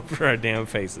all over our damn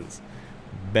faces.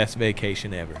 Best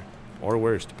vacation ever. Or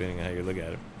worse, depending on how you look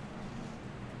at it.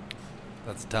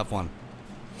 That's a tough one.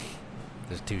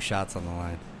 There's 2 shots on the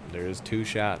line. There's 2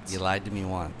 shots. You lied to me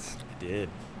once. I did.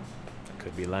 I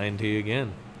could be lying to you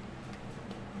again.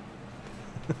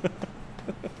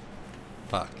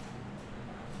 Fuck.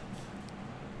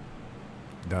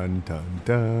 Dun, dun,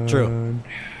 dun. True.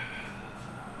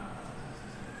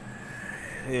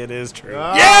 It is true.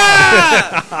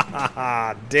 Yeah!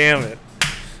 Damn it.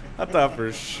 I thought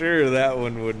for sure that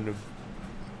one wouldn't have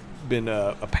been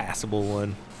a passable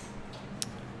one.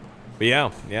 But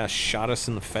yeah, shot us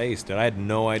in the face, dude. I had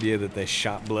no idea that they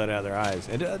shot blood out of their eyes.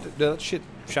 And that shit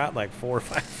shot like 4 or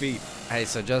 5 feet. Hey,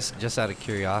 so just out of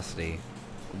curiosity,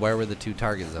 where were the 2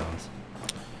 target zones?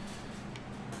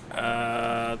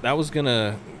 That was going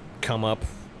to come up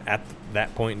at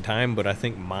that point in time, but I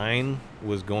think mine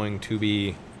was going to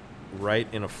be right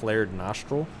in a flared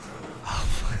nostril.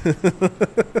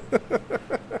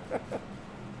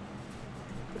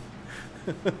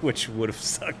 Which would have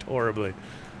sucked horribly.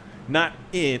 Not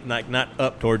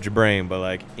up towards your brain, but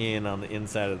like in on the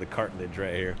inside of the cartilage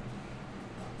right here.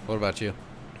 What about you?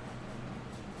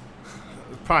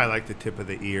 Probably like the tip of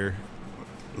the ear.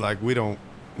 Like we don't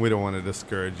want to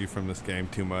discourage you from this game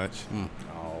too much.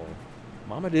 Oh,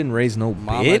 Mama didn't raise no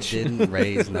Mama bitch. didn't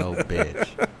raise no bitch.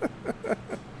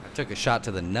 I took a shot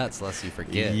to the nuts, lest you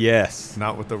forget. Yes.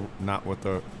 Not with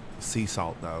the sea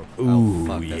salt though. Ooh, Oh,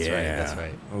 fuck, yeah. that's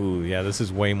right. Ooh, yeah, this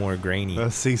is way more grainy. The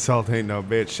sea salt ain't no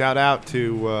bitch. Shout out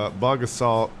to Bug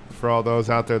Assault for all those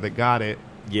out there that got it.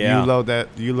 Yeah. You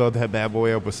load that bad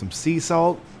boy up with some sea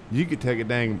salt. You could take a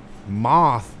dang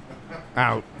moth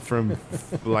out from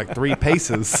like 3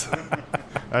 paces.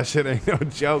 That shit ain't no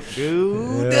joke,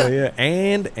 dude. Yeah.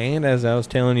 And as I was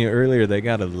telling you earlier, they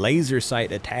got a laser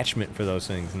sight attachment for those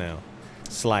things now.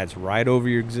 Slides right over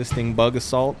your existing Bug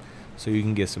Assault, so you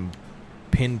can get some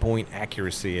pinpoint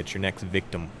accuracy at your next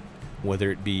victim,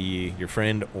 whether it be your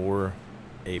friend or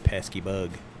a pesky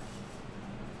bug.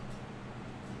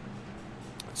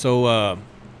 So,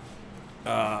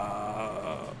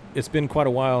 it's been quite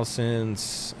a while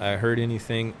since I heard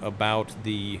anything about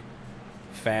the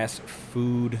fast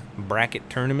food bracket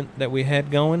tournament that we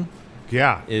had going.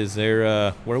 Yeah. Is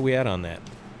there, where are we at on that?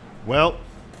 Well,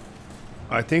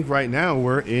 I think right now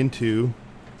we're into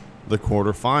the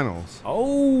quarterfinals.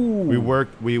 Oh, We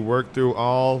worked through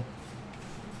all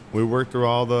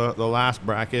the last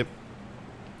bracket.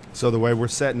 So the way we're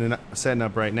setting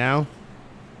up right now,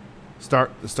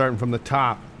 starting from the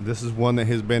top, this is one that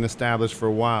has been established for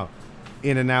a while.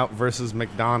 In-N-Out versus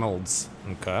McDonald's.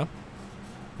 Okay.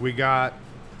 We got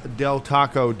Del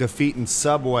Taco defeating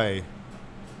Subway.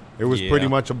 It was Yeah. pretty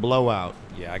much a blowout.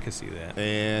 Yeah, I can see that.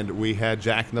 And we had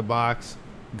Jack in the Box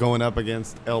going up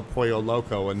against El Pollo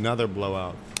Loco, another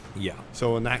blowout. Yeah.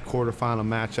 So in that quarterfinal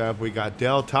matchup, we got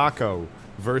Del Taco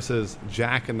versus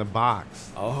Jack in the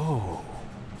Box. Oh,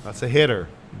 That's a hitter.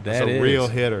 That's That a is. real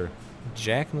hitter.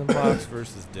 Jack in the Box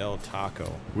versus Del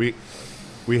Taco. We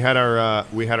had our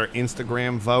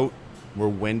Instagram vote where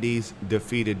Wendy's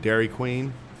defeated Dairy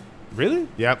Queen. Really?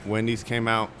 Yep, Wendy's came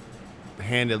out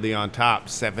handedly on top,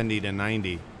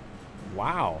 70-90.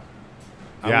 Wow.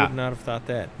 Yeah. I would not have thought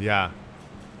that. Yeah.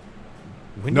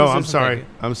 Wendy's No, I'm isn't sorry. like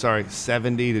I'm sorry.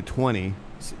 70-20.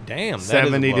 damn. That is a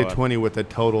 70 to blowout. 20 with a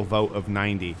total vote of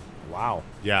 90. Wow.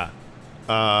 Yeah.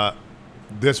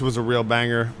 This was a real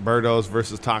banger. Birdos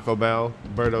versus Taco Bell.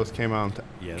 Birdos came out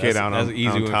Yeah, came that's, out that's on, an easy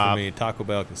on one top. for me. Taco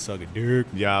Bell can suck a dick.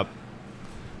 Yup.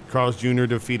 Carl's Jr.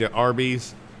 defeated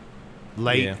Arby's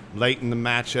late Yeah. late in the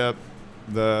matchup.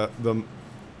 The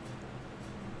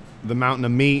mountain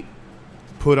of meat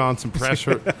put on some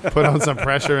pressure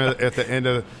at the end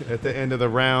of the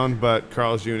round, but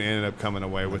Carl's Jr. ended up coming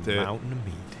away with it. Mountain of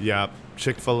meat. Yep.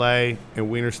 Chick-fil-A and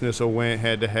Wiener Schnitzel went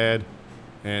head to head,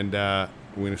 and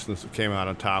Wiener Schnitzel came out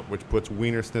on top, which puts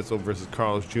Wiener Schnitzel versus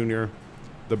Carl's Jr.,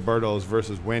 the Birdos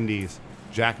versus Wendy's,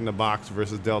 Jack in the Box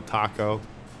versus Del Taco.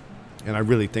 And I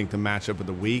really think the matchup of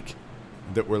the week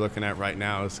that we're looking at right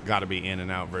now has got to be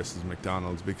In-N-Out versus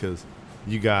McDonald's, because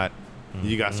you got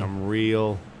some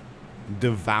real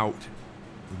devout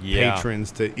Yeah.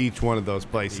 patrons to each one of those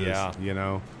places. Yeah. You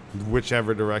know,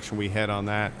 whichever direction we head on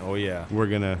that, Oh, yeah. we're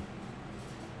gonna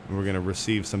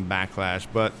receive some backlash.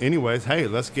 But anyways, hey,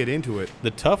 let's get into it.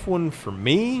 The tough one for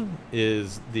me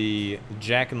is the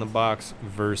Jack in the Box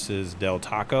versus Del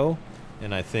Taco.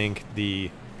 And I think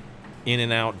the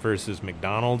In-N-Out versus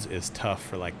McDonald's is tough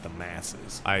for, like, the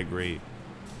masses. I agree.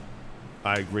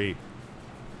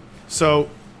 So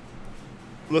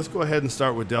let's go ahead and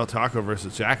start with Del Taco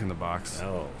versus Jack in the Box.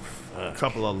 Oh, A fuck.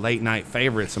 couple of late night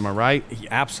favorites, am I right?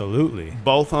 Absolutely.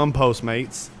 Both on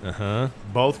Postmates. Uh-huh.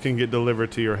 Both can get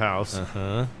delivered to your house.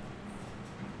 Uh-huh.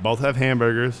 Both have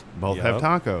hamburgers. Both have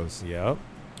Yup. tacos. Yep.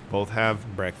 Both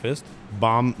have Breakfast.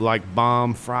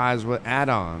 bomb fries with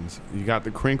add-ons. You got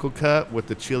the crinkle cut with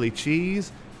the chili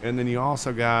cheese, and then you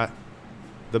also got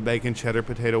the bacon cheddar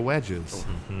potato wedges.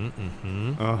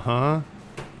 Uh-huh.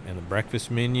 And the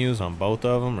breakfast menus on both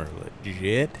of them are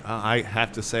legit. I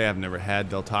have to say I've never had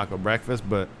Del Taco breakfast,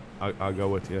 but I'll go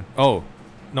with you. Oh,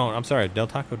 no, I'm sorry. Del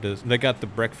Taco does. They got the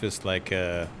breakfast like.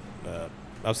 I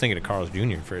was thinking of Carl's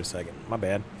Jr. for a second. My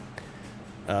bad.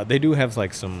 They do have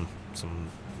like some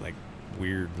like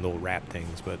weird little wrap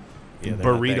things, but yeah, they're not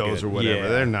that Burritos good. or whatever. Yeah.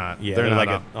 They're not. Yeah, they're not like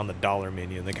on, on the dollar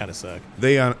menu, and they kind of suck.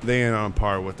 they ain't on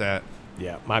par with that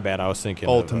Yeah, my bad. I was thinking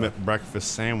ultimate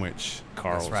breakfast sandwich. of,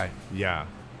 Carl's. That's right. Yeah.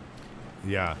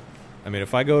 Yeah. I mean,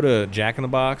 if I go to Jack in the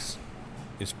Box,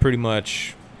 it's pretty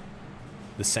much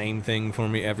the same thing for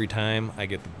me every time. I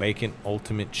get the bacon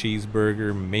ultimate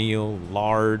cheeseburger meal,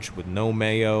 large with no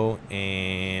mayo,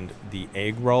 and the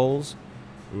egg rolls.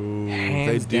 Ooh,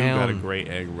 Hands they do got a down, great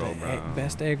egg roll, bro.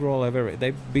 Best egg roll I've ever.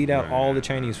 They beat out all the Right.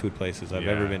 Chinese food places I've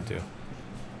ever Yeah. been to.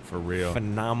 For real.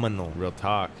 Phenomenal. Real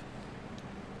talk.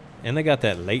 And they got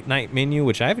that late night menu,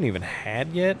 which I haven't even had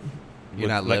yet. You're With,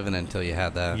 not like- living until you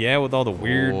have that. Yeah, with all the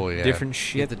weird, Oh, yeah. different Get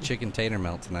shit. the chicken tater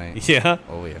melt tonight. Yeah.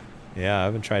 Oh yeah. Yeah, I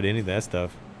haven't tried any of that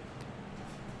stuff.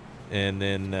 And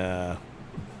then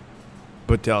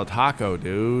But Del Taco,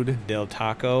 dude. Del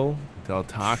Taco, Del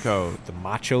Taco. the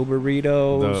macho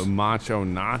burritos. The macho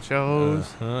nachos.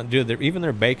 Uh-huh. Dude, even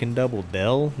their bacon double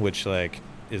Del, which like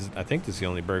is I think this is the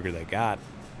only burger they got.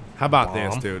 How about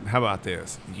this, Bomb. dude? How about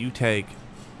this? You take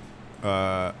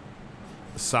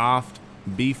soft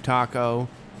beef taco,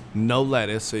 no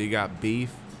lettuce, so you got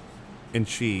beef and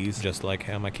cheese. Just like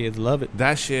how my kids love it.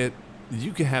 That shit,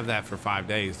 you can have that for 5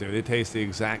 days, dude. It tastes the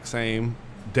exact same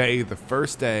day, the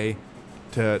first day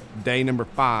to day number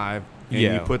 5, and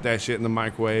Yeah. you put that shit in the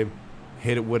microwave,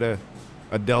 hit it with a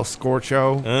Del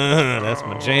Scorcho. That's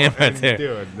my jam right there.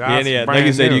 Dude, yeah, that's like you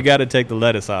brand said, new. you got to take the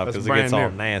lettuce off That's because it gets brand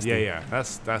all new. nasty. Yeah,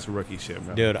 that's rookie shit,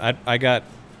 bro. Dude, I got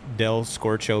Del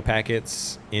Scorcho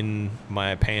packets in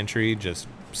my pantry, just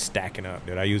stacking up,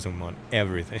 dude. I use them on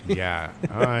everything. Yeah.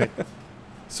 All right.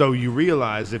 So you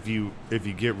realize if you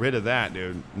get rid of that,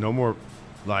 dude, no more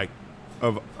like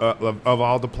of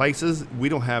all the places, we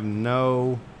don't have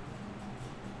no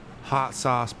hot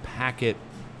sauce packet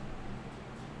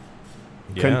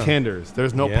Yeah. contenders.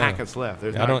 There's no Yeah. packets left.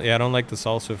 There's I don't like the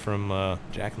salsa from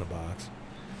Jack in the Box.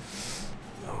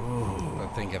 I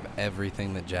think of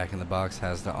everything that Jack in the Box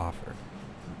has to offer.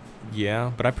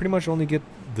 Yeah, but I pretty much only get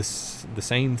the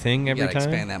same thing You every gotta time.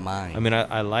 expand that mind. I mean,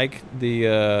 I like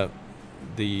the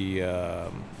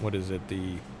what is it?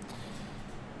 The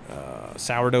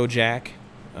sourdough Jack.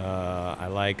 I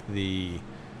like the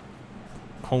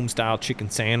home style chicken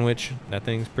sandwich. That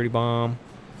thing's pretty bomb.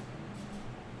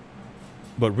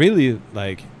 But really,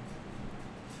 like,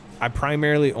 I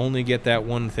primarily only get that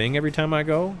one thing every time I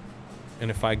go.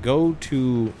 And if I go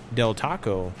to Del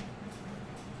Taco,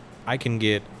 I can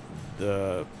get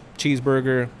the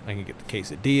cheeseburger, I can get the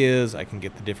quesadillas, I can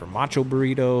get the different macho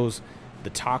burritos, the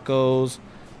tacos.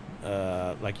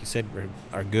 Like you said,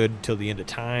 are good till the end of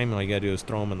time. All you gotta do is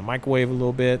throw them in the microwave a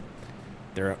little bit.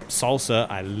 Their salsa,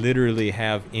 I literally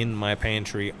have in my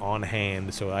pantry on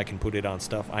hand, so I can put it on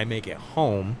stuff I make at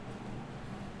home.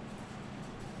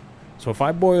 So if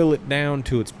I boil it down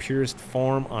to its purest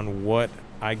form on what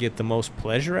I get the most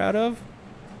pleasure out of,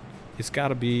 it's got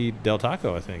to be Del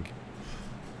Taco, I think.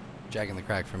 Jack in the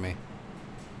Crack for me.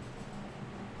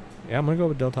 Yeah, I'm going to go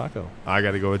with Del Taco. I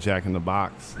got to go with Jack in the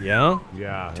Box. Yeah?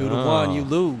 Yeah. 2-1, you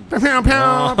lose. Pow, pow,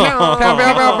 pow, Pow,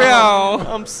 pow,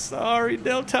 pow. I'm sorry,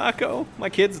 Del Taco. My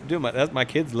kids my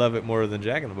kids love it more than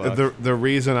Jack in the Box. The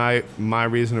reason my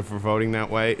reason for voting that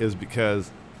way is because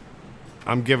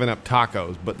I'm giving up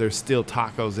tacos, but there's still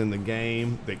tacos in the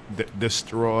game that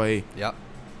destroy Yep.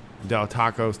 Del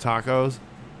Taco's tacos.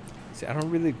 See, I don't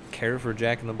really care for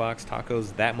Jack in the Box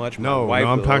tacos that much. No, My wife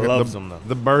I'm talking loves them, though.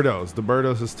 the Birdos. The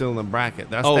Birdos is still in the bracket.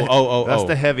 That's That's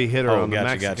the heavy hitter on the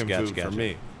gotcha, Mexican gotcha, food gotcha. for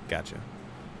me. Gotcha.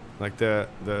 Like the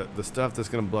stuff that's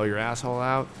gonna blow your asshole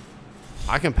out,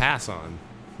 I can pass on.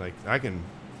 Like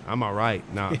I'm all right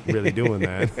not really doing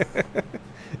that.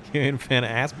 You ain't a fan of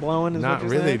ass blowing? Is Not what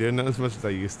you're really, saying? dude. Not as much as I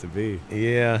used to be.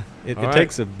 Yeah, it All right.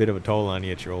 takes a bit of a toll on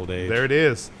you at your old age. There it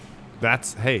is.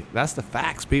 That's the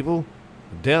facts, people.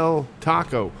 Del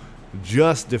Taco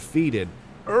just defeated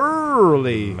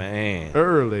early in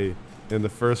the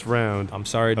first round. I'm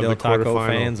sorry, of Del the Taco quarterfinal.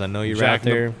 fans. I know you're Jack out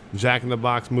there. Jack in the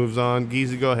Box moves on.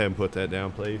 Geezy, go ahead and put that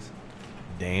down, please.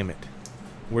 Damn it.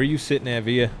 Where you sitting at,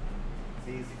 Via?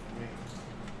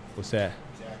 What's that?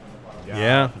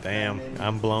 Yeah, damn.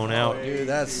 I'm blown out. Dude,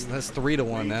 that's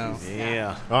 3-1 now.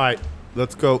 Yeah. All right,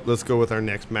 let's go with our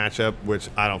next matchup, which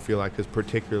I don't feel like is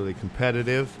particularly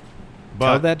competitive.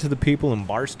 Tell But that to the people in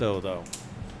Barstow, though.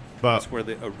 but That's where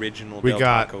the original we Del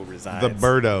got Taco resides. the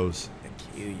Birdos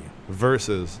I kill you.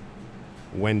 versus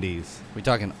Wendy's. We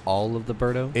talking all of the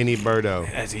Birdo? Any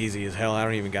Birdo, That's easy as hell. I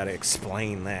don't even got to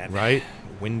explain that. right?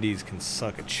 Wendy's can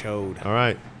suck a chode. All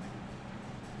right.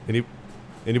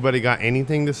 Anybody got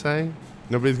anything to say?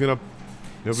 Nobody's gonna.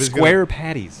 Square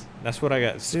patties. That's what I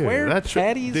got. Square that's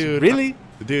patties? dude. Really?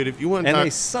 Dude, if you want And to they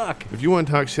talk, suck. if you want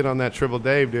to talk shit on that Triple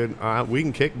Dave, dude, we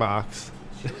can kickbox.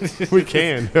 We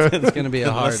can. It's going to be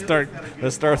a hard.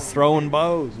 Let's start throwing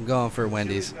bows. I'm going for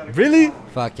Wendy's. Really?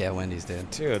 Fuck yeah, Wendy's, dude.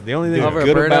 Dude, the only thing Over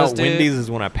good Birdos, about dude? Wendy's is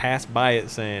when I pass by it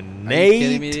saying, Are you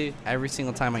kidding me, Nate. dude? Every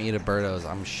single time I eat a Birdo's,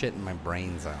 I'm shitting my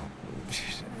brains out.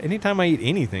 Anytime I eat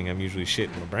anything, I'm usually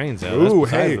shitting my brains out. That's Ooh,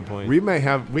 besides hey, the point. we may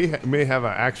have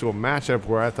an actual matchup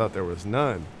where I thought there was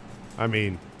none. I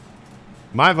mean,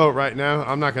 my vote right now.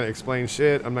 I'm not gonna explain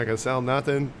shit. I'm not gonna sell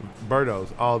nothing. Birdos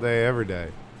all day, every day.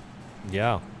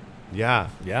 Yeah. Yeah.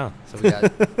 Yeah. So we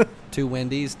got 2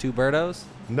 Wendy's, 2 Birdo's.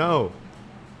 No.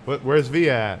 Where's V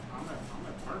at?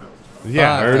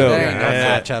 Yeah, Fuck, Birdo, there ain't no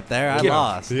yeah. matchup there. I Get-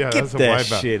 lost. Yeah, Get that's a that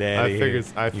wipeout. shit out of here.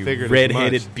 I you figured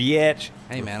red-headed as much. bitch.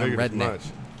 Hey, man, I'm Figured as redneck. much.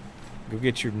 Go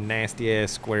get your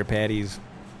nasty-ass square patties.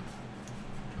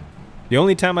 The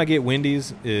only time I get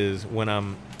Wendy's is when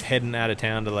I'm heading out of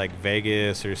town to, like,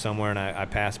 Vegas or somewhere, and I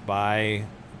pass by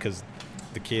because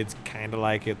the kids kind of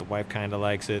like it, the wife kind of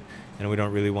likes it, and we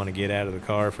don't really want to get out of the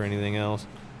car for anything else.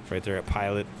 It's right there at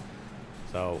Pilot.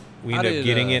 So we How end up did,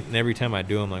 getting it, and every time I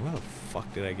do, I'm like, why the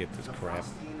fuck did I get this crap?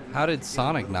 How did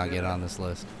Sonic not get on this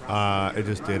list? It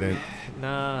just didn't.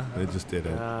 Nah. It just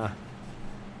didn't.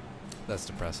 That's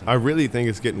depressing. I really think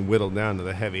it's getting whittled down to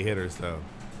the heavy hitters, though.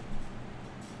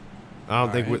 I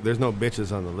don't think Alright. there's no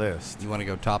bitches on the list. You want to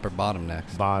go top or bottom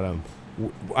next? Bottom.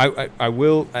 I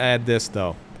will add this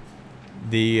though,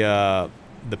 the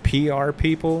PR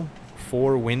people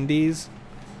for Wendy's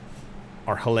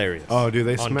are hilarious. Oh, dude,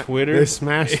 they on Twitter. They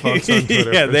smash folks on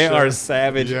Twitter. Yeah, for they sure. are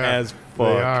savage Yeah, as fuck.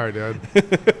 They are, dude.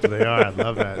 They are. I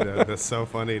love that, dude. That's so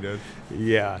funny, dude.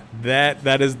 Yeah,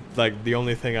 that is like the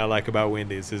only thing I like about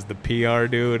Wendy's is the PR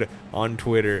dude on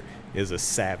Twitter is a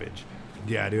savage.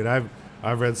 Yeah, dude.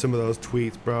 I've read some of those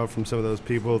tweets, bro, from some of those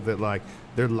people that like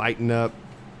they're lighting up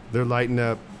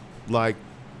like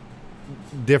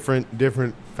different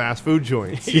fast food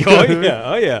joints.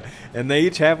 Oh yeah. And they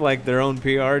each have like their own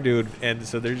PR dude, and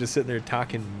so they're just sitting there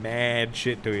talking mad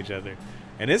shit to each other.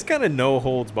 And it's kind of no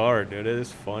holds barred, dude. It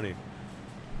is funny.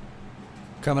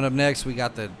 Coming up next, we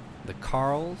got the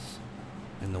Carls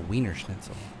and the Wiener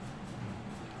Schnitzel.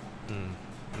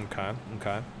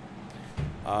 Okay.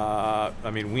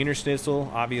 I mean, Wiener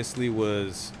Schnitzel obviously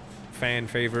was fan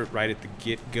favorite right at the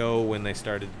get-go when they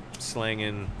started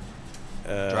slanging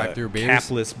Drive-through beers?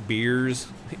 capless beers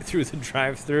through the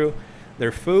drive-through.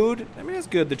 Their food, I mean, it's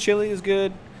good. The chili is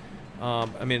good.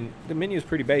 I mean, the menu is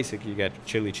pretty basic. You got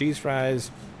chili cheese fries,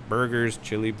 burgers,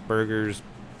 chili burgers,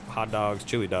 hot dogs,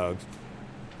 chili dogs,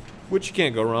 which you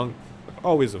can't go wrong.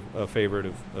 Always a favorite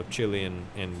of chili and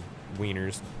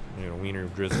wieners. You know, wiener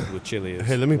drizzled with chili is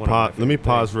Hey, let me one of my let me favorite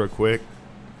pause things. real quick.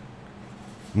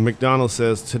 McDonald's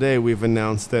says today we've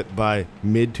announced that by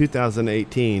mid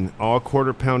 2018, all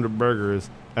quarter pounder burgers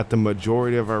at the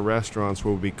majority of our restaurants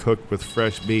will be cooked with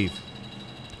fresh beef.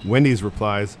 Wendy's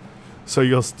replies, so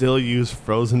you'll still use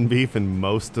frozen beef in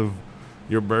most of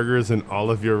your burgers in all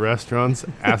of your restaurants?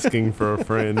 Asking for a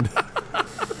friend.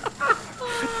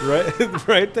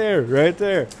 Right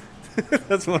there.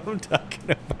 That's what I'm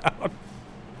talking about.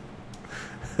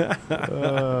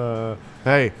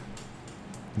 Hey,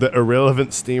 the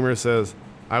irrelevant steamer says,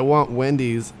 I want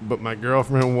Wendy's, but my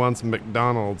girlfriend wants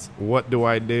McDonald's. What do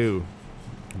I do?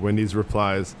 Wendy's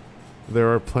replies,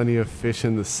 there are plenty of fish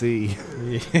in the sea.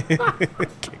 Kick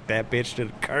that bitch to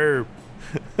the curb.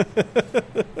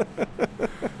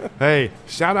 Hey,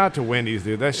 shout out to Wendy's,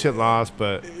 dude. That shit lost,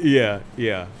 but Yeah.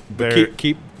 But They're-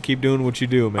 keep doing what you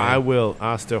do, man.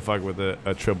 I'll still fuck with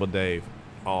a Triple Dave,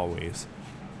 always.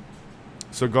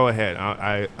 So go ahead.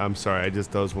 I'm sorry.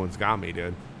 Those ones got me,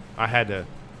 dude. I had to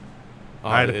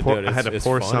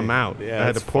pour some out. Yeah, I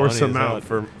had to it's pour funny some as out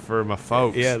hell. for my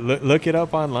folks. Yeah, look it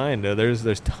up online, dude.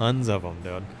 There's tons of them,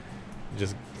 dude.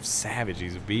 Just savage.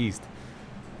 He's a beast.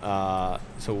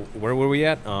 So where were we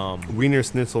at? Wiener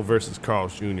Schnitzel versus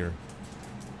Carl's Jr.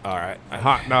 All right.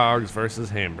 Hot dogs versus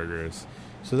hamburgers.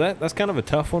 So that's kind of a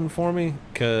tough one for me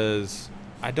because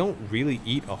I don't really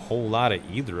eat a whole lot of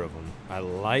either of them. I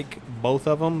like both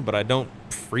of them, but I don't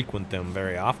frequent them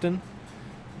very often.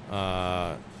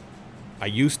 I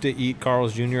used to eat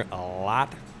Carl's Jr. a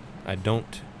lot. I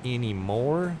don't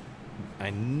anymore. I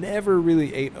never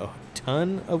really ate a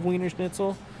ton of Wiener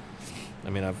Schnitzel. I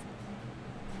mean, I've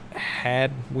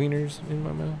had wieners in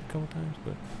my mouth a couple times,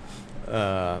 but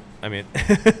I mean,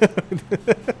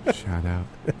 Shout out.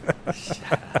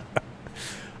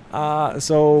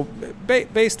 so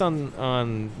based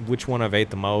on which one I've ate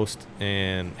the most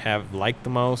and have liked the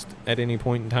most at any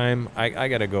point in time, I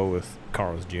gotta go with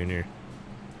Carl's Jr.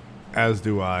 As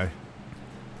do I.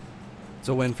 It's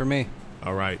a win for me.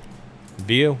 All right.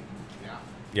 Deal? Yeah.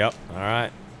 Yep. All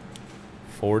right.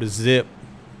 4-0.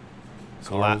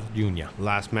 Carl's Jr.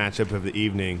 Last matchup of the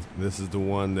evening. This is the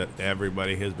one that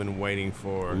everybody has been waiting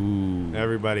for. Ooh.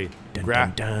 Everybody, Dun,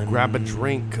 grab dun, dun. grab a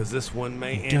drink because this one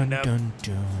may Dun, end up dun,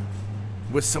 dun.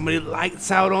 with somebody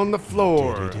lights out on the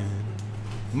floor. Dun, dun.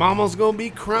 Mama's gonna be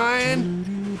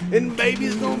crying, and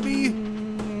baby's gonna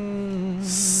be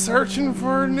searching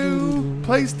for a new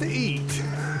place to eat.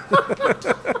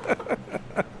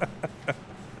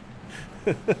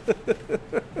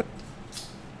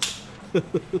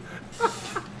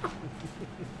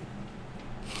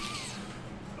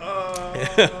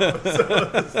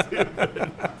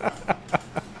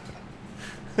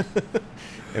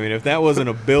 I mean, if that wasn't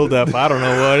a build-up, I don't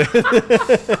know what.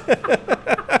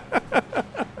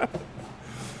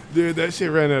 Dude, that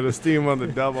shit ran out of steam on the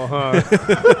double, huh?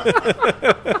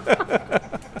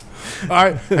 All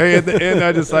right. Hey, at the end,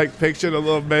 I just like pictured a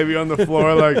little baby on the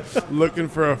floor, like looking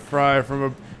for a fry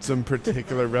from some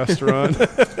particular restaurant.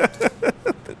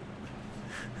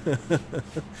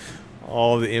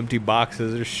 All the empty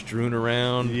boxes are strewn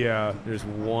around. Yeah. There's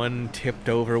one tipped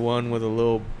over one with a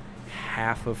little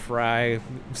half a fry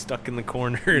stuck in the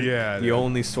corner. Yeah, The dude.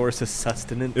 only source of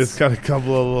sustenance. It's got a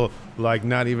couple of little, like,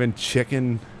 not even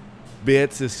chicken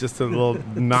bits. It's just a little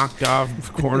knocked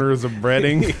off corners of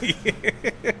breading.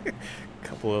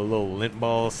 couple of little lint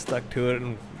balls stuck to it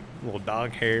and little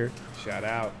dog hair. Shout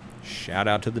out. Shout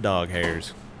out to the dog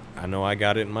hairs. I know I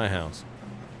got it in my house.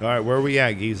 All right, where we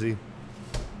at, Geezy?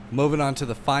 Moving on to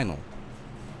the final.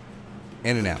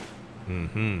 In-N-Out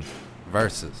Mm-hmm.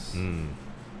 versus Mm.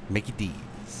 Mickey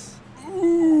D's.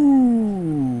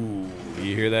 Ooh.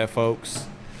 You hear that, folks?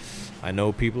 I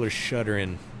know people are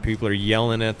shuddering. People are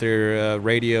yelling at their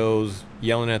radios,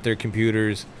 yelling at their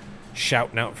computers,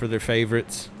 shouting out for their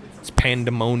favorites. It's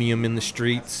pandemonium in the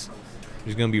streets.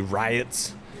 There's going to be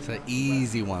riots. It's an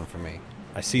easy one for me.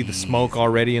 I see the smoke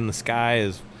already in the sky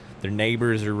as their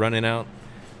neighbors are running out,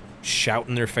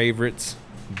 shouting their favorites.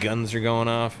 Guns are going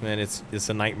off. Man, it's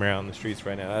a nightmare out in the streets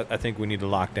right now. I think we need to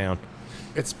lock down.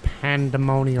 It's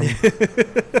pandemonium.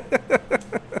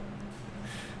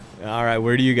 All right,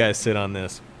 where do you guys sit on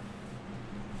this?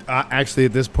 Actually,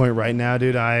 at this point right now,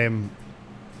 dude, I am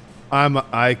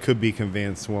I could be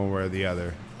convinced one way or the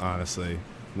other, honestly.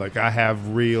 Like I have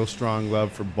real strong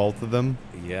love for both of them.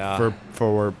 Yeah.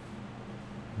 For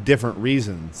different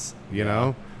reasons, you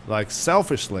know? Like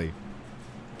selfishly,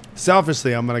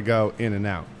 I'm going to go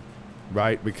In-N-Out,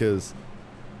 right? Because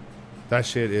that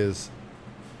shit it's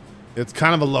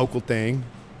kind of a local thing.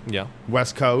 Yeah.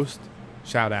 West Coast,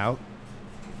 shout out.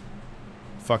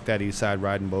 Fuck that East Side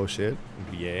riding bullshit.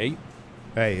 Yay.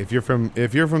 Hey, if you're from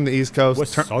the East Coast,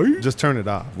 West Side? just turn it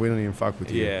off. We don't even fuck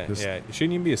with you. Yeah, Just- yeah.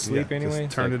 Shouldn't you be asleep yeah, anyway? just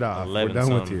It's turn like it off. We're 11 done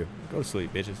with something. you. Go to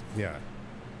sleep, bitches. Yeah.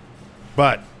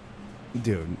 But,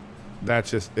 dude,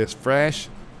 that's just it's fresh.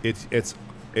 It's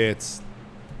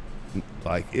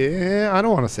like I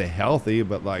don't want to say healthy,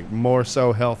 but like more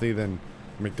so healthy than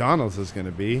McDonald's is going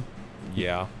to be.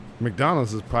 Yeah.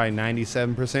 McDonald's is probably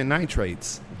 97%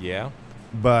 nitrates. Yeah.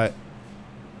 But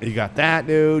you got that,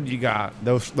 dude. You got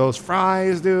those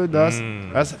fries, dude. That's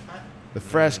the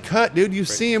fresh cut, dude. You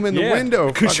see them in the window,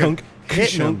 fucking Ka-chunk,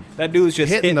 hitting ka-chunk. them. That dude's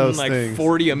just hitting those like things.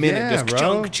 40 a minute. Yeah, Just bro.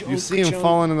 chunk, chunk, you see them chunk.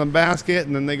 falling in the basket,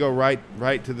 and then they go right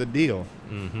to the deal.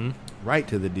 Mm-hmm. Right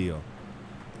to the deal.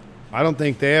 I don't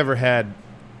think they ever had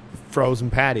frozen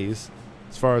patties,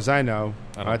 as far as I know.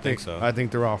 I don't think so. I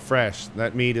think they're all fresh.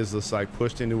 That meat is just like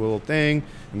pushed into a little thing,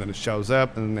 and then it shows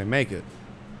up, and then they make it.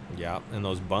 Yeah. And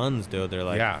those buns, dude, they're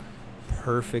like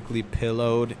perfectly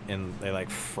pillowed, and they like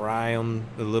fry them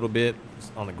a little bit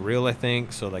on the grill, I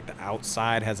think. So like the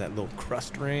outside has that little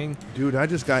crust ring. Dude, I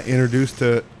just got introduced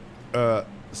to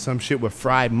some shit with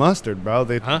fried mustard, bro.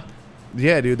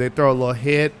 Yeah, dude, they throw a little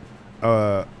hit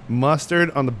mustard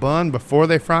on the bun before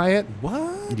they fry it.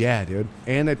 What? Yeah, dude,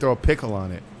 and they throw a pickle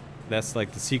on it. That's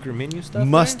like the secret menu stuff.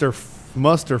 Mustard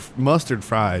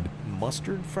fried.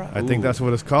 Mustard fry. I think that's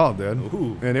what it's called, dude.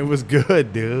 Ooh. And it was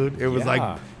good, dude. It was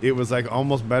Yeah. like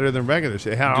almost better than regular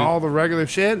shit. It had Dude. all the regular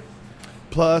shit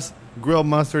plus grilled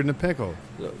mustard and a pickle.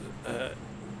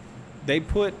 They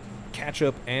put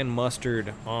ketchup and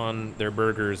mustard on their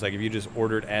burgers, like if you just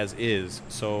ordered as is.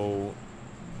 So,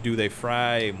 do they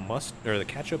fry or the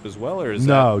ketchup as well, or is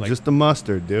No, that like, just the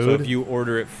mustard, dude. So if you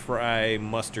order it fry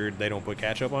mustard, they don't put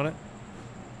ketchup on it?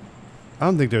 I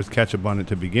don't think there's ketchup on it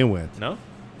to begin with. No.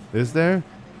 Is there?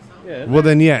 Yeah. Well,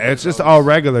 then, yeah, it's just all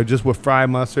regular, just with fried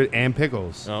mustard and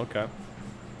pickles. Oh, okay.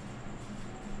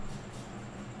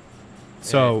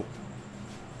 So,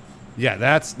 yeah,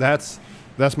 that's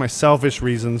my selfish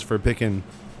reasons for picking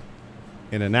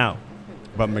In-N-Out.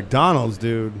 But McDonald's,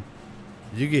 dude,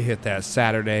 you get hit that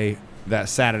Saturday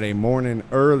morning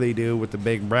early, dude, with the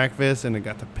big breakfast, and it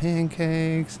got the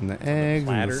pancakes and the eggs and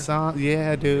platter? the sauce.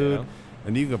 Yeah, dude. Yeah.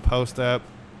 And you can post up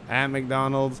at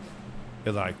McDonald's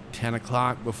at like 10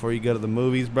 o'clock before you go to the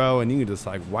movies, bro, and you can just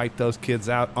like wipe those kids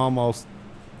out almost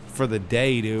for the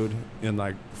day, dude, in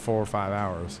like 4 or 5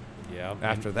 hours. Yeah.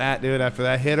 After that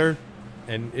hitter,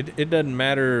 And it doesn't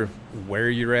matter where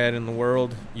you're at in the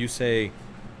world. You say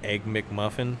Egg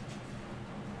McMuffin,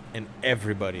 and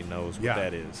everybody knows what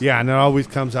that is. Yeah, and it always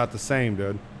comes out the same,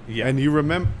 dude. Yeah. And you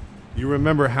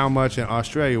remember how much in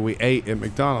Australia we ate at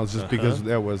McDonald's just because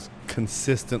there was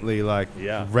consistently like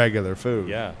regular food.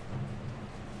 Yeah.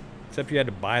 Except you had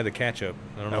to buy the ketchup.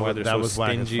 I don't know That why was- they're that so was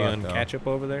whack as stingy fuck, on though. ketchup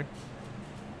over there.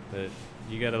 But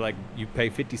you gotta you pay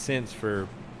 50 cents for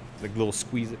the little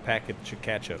squeeze it packet of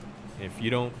ketchup. If you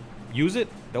don't use it,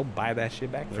 they'll buy that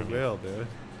shit back They from you. will, dude.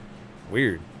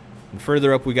 Weird. And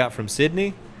further up we got from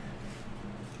Sydney,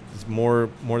 it's more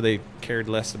they cared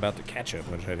less about the ketchup,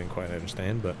 which I didn't quite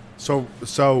understand. But So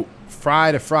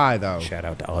fry to fry though. shout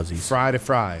out to Aussies. Fry to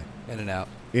fry. In-N-Out.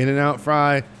 In-N-Out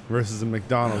fry versus a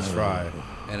McDonald's fry.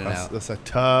 In-N-Out. That's a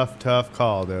tough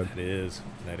call, dude. That is.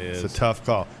 It's a tough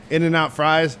call. In-N-Out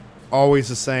fries, always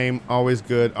the same, always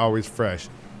good, always fresh.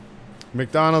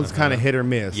 McDonald's kind of hit or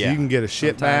miss. Yeah. You can get a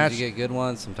shit Sometimes batch. you get good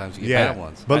ones. Sometimes you get bad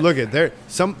ones. But look at there.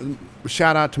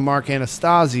 Shout out to Mark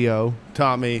Anastasio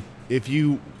taught me if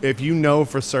you know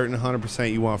for certain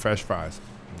 100% you want fresh fries,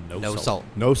 no salt.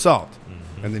 no salt,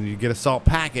 and then you get a salt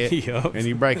packet Yup. and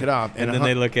you break it off, And then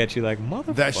they look at you like,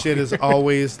 motherfucker. that shit is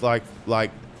always like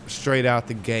straight out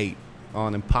the gate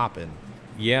on and popping.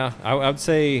 Yeah, I would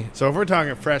say So if we're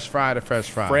talking fresh fry to fresh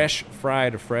fry, fresh fry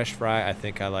to fresh fry, I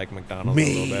think I like McDonald's a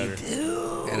little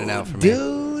better. In-N-Out for me.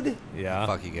 dude. Yeah.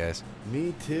 Fuck you guys.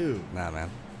 Me too. Nah, man.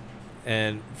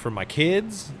 And for my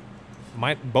kids,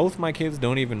 both my kids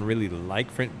don't even really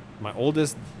like French. My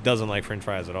oldest doesn't like French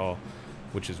fries at all,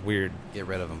 which is weird. Get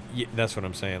rid of them. Yeah, that's what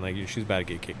I'm saying. Like she's about to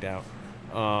get kicked out.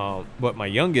 But my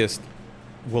youngest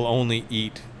will only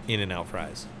eat In-N-Out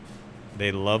fries.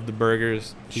 They love the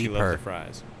burgers. She Keep loves her. the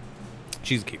fries.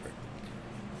 She's a keeper.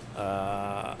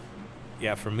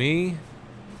 Yeah, for me,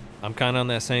 I'm kind of on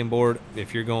that same board.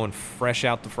 If you're going fresh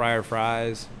out the fryer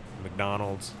fries,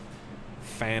 McDonald's,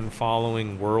 fan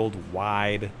following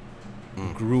worldwide,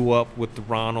 grew up with the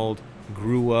Ronald,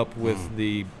 grew up with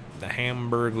the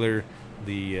Hamburglar,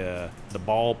 the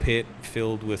ball pit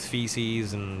filled with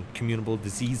feces and communicable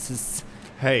diseases.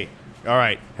 Hey, all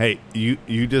right. Hey, you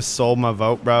just sold my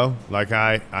vote, bro. Like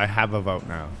I have a vote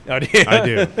now. Oh,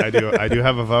 yeah. I do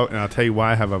have a vote, and I'll tell you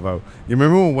why I have a vote. You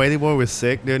remember when Whaley Boy was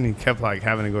sick, dude, and he kept like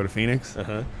having to go to Phoenix?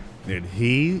 Uh-huh. Dude,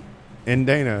 he and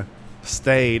Dana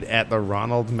stayed at the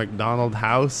Ronald McDonald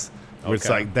House, which Okay.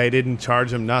 like they didn't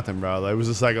charge him nothing, bro. It was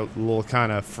just like a little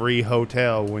kind of free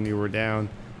hotel when you were down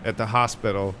at the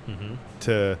hospital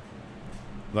to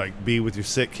like be with your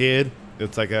sick kid.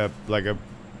 It's like a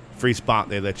free spot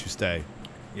they let you stay.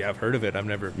 Yeah, I've heard of it. I've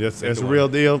never. It's been a to real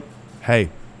one. deal. Hey,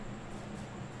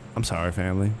 I'm sorry,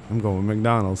 family. I'm going with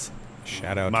McDonald's.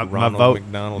 Shout out My to Ronald vote,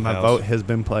 McDonald my House. vote has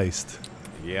been placed.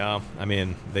 Yeah, I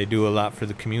mean they do a lot for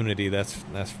the community. That's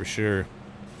for sure.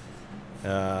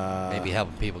 Maybe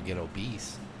helping people get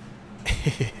obese.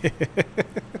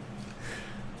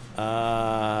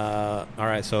 All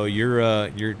right, so your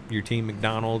team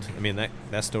McDonald's. I mean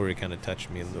that story kind of touched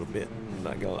me a little bit. I'm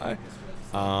not gonna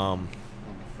lie.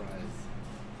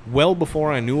 Well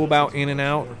before I knew about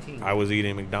In-N-Out, I was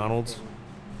eating McDonald's.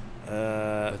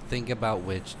 But think about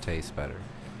which tastes better.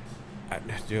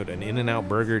 Dude, an In-N-Out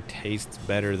burger tastes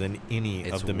better than any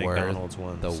It's of the worth McDonald's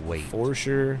ones. the wait. For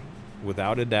sure,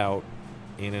 without a doubt,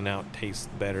 In-N-Out tastes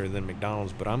better than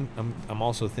McDonald's. But I'm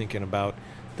also thinking about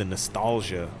the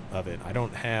nostalgia of it. I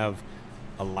don't have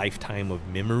a lifetime of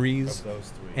memories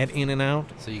at In-N-Out.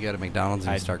 So you go to McDonald's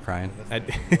and you start crying? I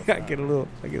get a little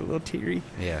teary.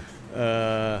 Yeah.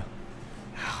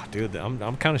 Dude,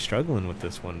 I'm kind of struggling with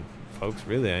this one, folks.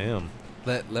 Really, I am.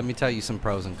 Let me tell you some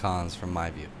pros and cons from my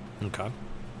view. Okay.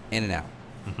 In-N-Out.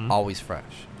 Mhm. Always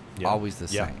fresh. Yeah. Always the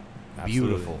Yeah. same. Absolutely.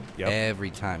 Beautiful. Yep.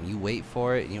 Every time. You wait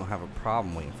for it and you don't have a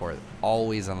problem waiting for it.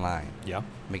 Always in line. Yeah.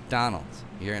 McDonald's.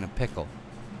 You're in a pickle.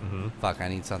 Mm-hmm. Fuck, I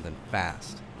need something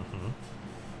fast. Mm-hmm.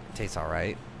 Tastes all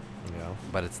right, Yeah.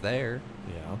 but it's there.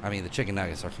 Yeah. I mean, the chicken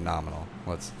nuggets are phenomenal.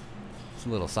 It's a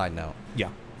little side note. Yeah.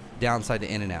 Downside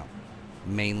to In-N-Out.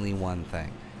 Mainly one thing.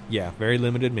 Yeah. Very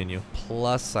limited menu.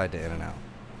 Plus side to In-N-Out.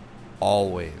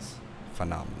 Always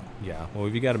phenomenal. Yeah. Well,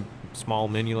 if you got a small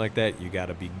menu like that, you got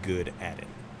to be good at it.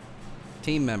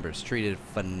 Team members treated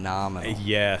phenomenal.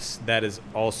 Yes, that is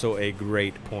also a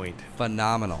great point.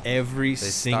 Phenomenal. Every They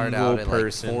start single out at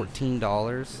person like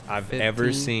 $14. I've ever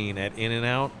 $15. seen at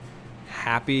In-N-Out,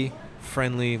 happy,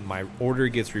 friendly. My order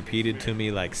gets repeated to me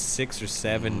like 6 or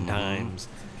 7 times.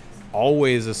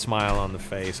 Always a smile on the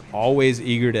face. Always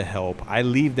eager to help. I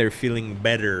leave there feeling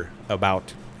better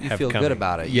about. You have feel coming. good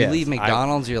about it. Yes, You leave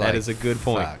McDonald's, you're like, that is a good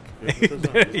point. fuck.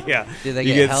 Yeah. Do they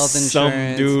you get get health some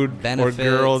insurance, dude benefits? or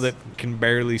girl that can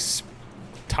barely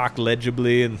talk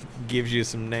legibly and gives you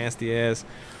some nasty ass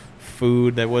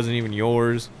food that wasn't even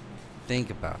yours.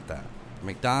 Think about that.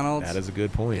 McDonald's, That is a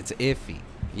good point. it's iffy.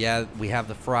 Yeah, we have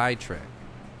the fry trick,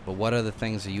 but what other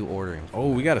things are you ordering? Oh,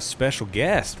 we got a special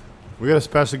guest. We got a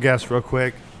special guest real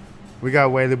quick. We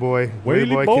got Whaley Boy. Whaley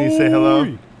Boy, can you say hello?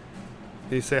 Boy.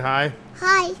 Can you say hi?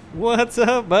 Hi. What's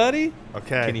up, buddy?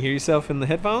 Okay. Can you hear yourself in the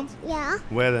headphones? Yeah.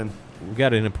 Well then, We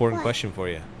got an important What? question for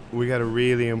you. we got a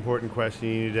really important question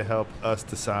you need to help us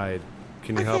decide.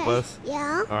 Can you help Okay. us?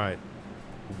 Yeah. All right.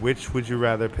 Which would you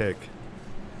rather pick?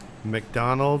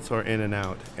 McDonald's or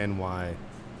In-N-Out, and why?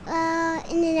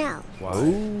 In-N-Out. Why?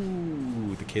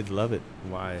 Ooh, the kids love it.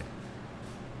 Why?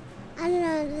 I don't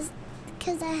know, just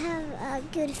because I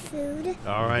have good food.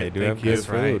 All right. They do thank have you. good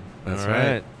food. That's All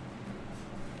right.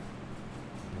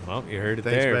 Well, you heard it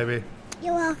Thanks, there. baby.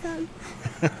 You're welcome.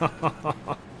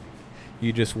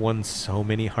 You just won so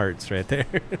many hearts right there.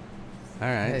 All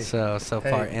right, Hey. so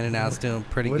far Hey. In-N-Out's doing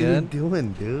pretty what good. are you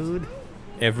doing, dude?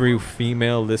 Every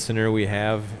female listener we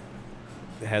have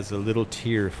has a little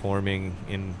tear forming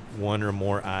in one or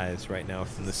more eyes right now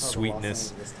from the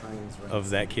sweetness of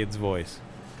that kid's voice.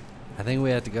 I think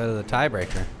we have to go to the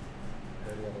tiebreaker.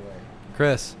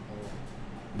 Chris,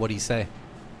 what do you say?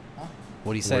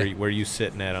 What do you say? Where are you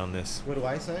sitting at on this? What do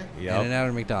I say? Yep. In-N-Out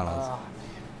or McDonald's?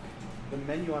 The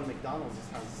menu on McDonald's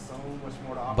just has so much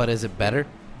more to offer. But is it better?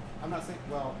 I'm not saying,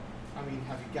 well, I mean,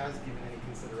 have you guys given any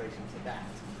consideration to that?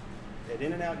 At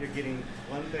In-N-Out, you're getting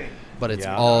one thing. But it's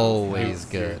Yeah.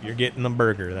 always You're- good. You're getting the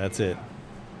burger. That's it.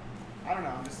 I don't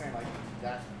know, I'm just saying, like,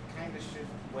 that kind of should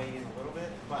weigh in a little bit,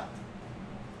 but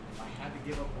if I had to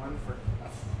give up one for, I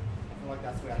feel like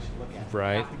that's the way I should look at it.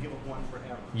 Right. I have to give up one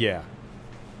forever. Yeah.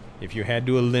 If you had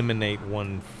to eliminate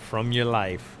one from your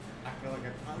life, I feel like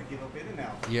I'd probably give up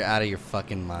In-N-Out. You're out of your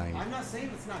fucking mind. I'm not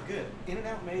saying it's not good.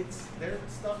 In-N-Out makes their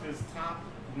stuff is top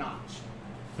notch.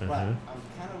 But Mhm. I'm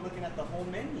kind of looking at the whole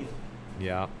menu.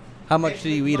 Yeah. How much Hey, do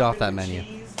you we eat bump off that into menu?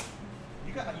 cheese.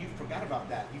 You forgot about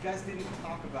that. You guys didn't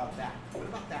talk about that. What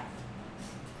about that?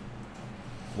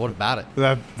 What about it?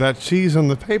 That cheese on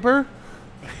the paper?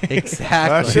 That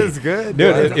Exactly. shit's good.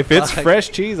 Dude, What if, the if it's fuck? fresh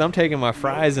cheese, I'm taking my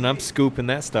fries and I'm scooping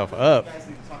that stuff up. You guys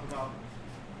need to talk about.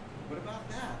 What about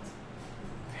that?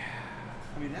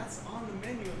 I mean, that's on the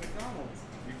menu at McDonald's.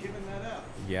 You're giving that up.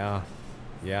 Yeah.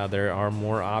 Yeah, there are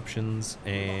more options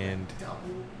What about that and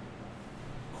double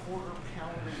quarter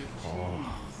pounder with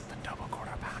cheese. the double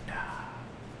quarter pounder.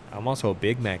 I'm also a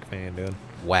Big Mac fan, dude.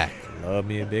 Whack. Love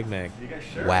me a Big Mac. You guys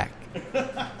sure? Whack.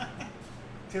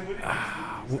 Tim, what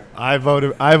did you think? I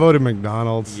voted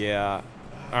McDonald's. Yeah.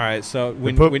 All right. So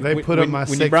when put- when, they when, put up when, my when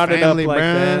you sick brought it up family like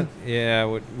brand. that, yeah.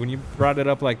 When you brought it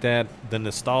up like that, the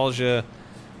nostalgia,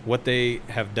 what they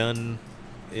have done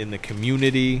in the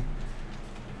community.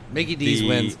 Mickey D's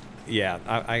wins. Yeah,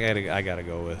 I gotta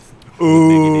go with Mickey D's as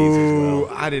Ooh,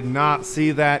 well. I did not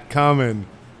see that coming.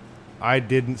 I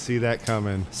didn't see that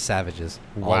coming. Savages.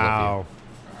 All of Wow.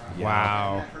 Yeah.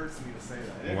 Wow. That hurts me to say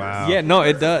that. It Wow. hurts. Yeah, no,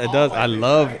 it does. It does. All I like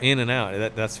love that. In and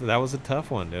Out. That was a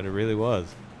tough one, dude. It really was. you.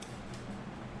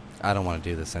 I don't want to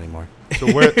do this anymore. So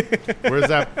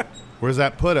where's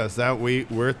that put us?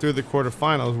 We're through the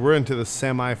quarterfinals. We're into the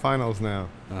semifinals now.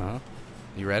 Uh-huh.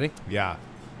 You ready? Yeah.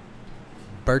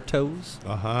 Berto's,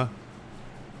 Uh-huh.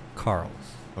 Carl's.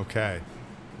 Okay.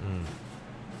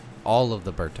 All of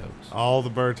the Berto's. All the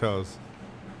Bertos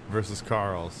versus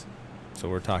Carl's. So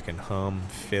we're talking Hum,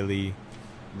 Philly,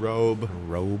 Robe,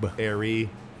 Robe, Airy.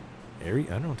 Airy.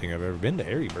 I don't think I've ever been to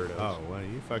Airy Birdos. Oh, well,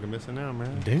 you fucking missing out,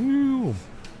 man. Damn.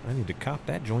 I need to cop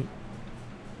that joint.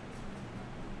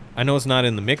 I know it's not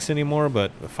in the mix anymore,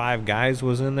 but Five Guys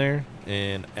was in there.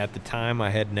 And at the time, I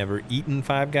had never eaten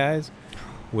Five Guys,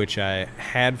 which I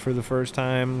had for the first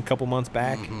time a couple months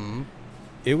back. Mm-hmm.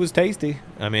 It was tasty.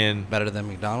 I mean, Better than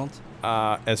McDonald's?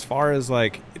 as far as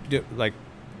like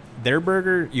their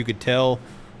burger, you could tell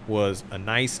was a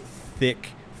nice, thick,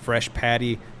 fresh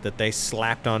patty that they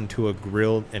slapped onto a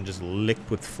grill and just licked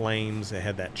with flames. It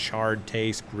had that charred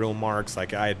taste, grill marks,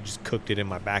 like I had just cooked it in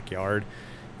my backyard.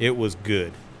 It was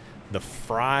good. The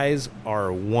fries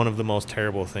are one of the most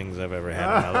terrible things I've ever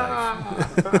had in my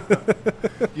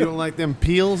life. You don't like them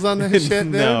peels on the shit,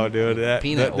 then? No, dude.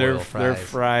 Peanut their oil their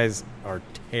fries are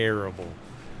terrible.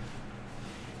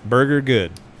 Burger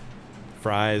good.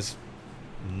 Fries,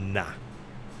 nah.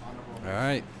 All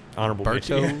right. Honorable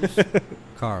mention. Berto's,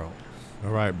 Carl.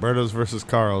 All right, Berto's versus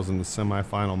Carl's in the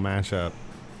semifinal matchup.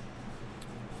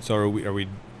 So are we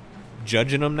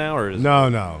judging them now, or is No,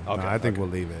 no. Okay, I think okay. we'll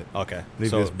leave it. Okay. Leave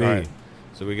so, this be. all right.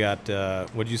 So we got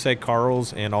what did you say,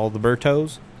 Carl's and all the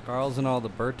Bertos? Carl's and all the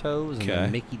Berto's, and Okay.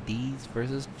 then Mickey D's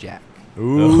versus Jack.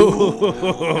 Ooh.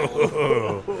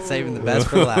 Saving the best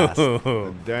for last.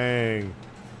 Dang.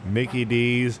 Mickey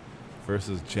D's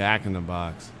versus Jack in the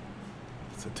Box.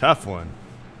 It's a tough one.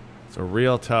 It's a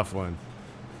real tough one.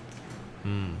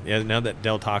 Yeah. Now that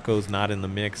Del Taco's not in the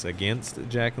mix against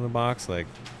Jack in the Box, like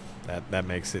that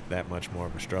makes it that much more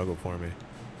of a struggle for me.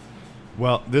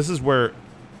 Well, this is where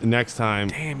next time.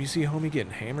 Damn, you see homie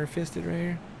getting hammer fisted right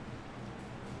here?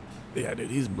 Yeah, dude,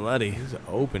 he's bloody. He's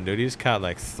open, dude. He just caught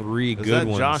like 3 Is good that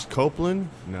ones. Josh Copeland?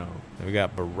 No. And we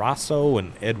got Barrasso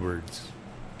and Edwards.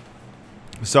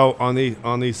 So on these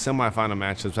semifinal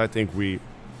matchups, I think we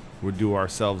would do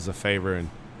ourselves a favor and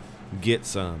get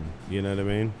some. You know what I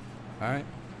mean? All right.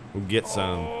 We'll get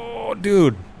some. Oh,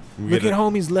 dude. We Look get at a-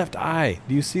 homie's left eye.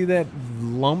 Do you see that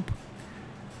lump?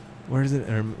 Where is it?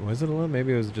 Or was it a lump?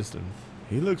 Maybe it was just a...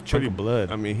 He looks Chunk pretty of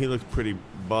blood. I mean, he looks pretty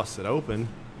busted open.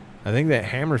 I think that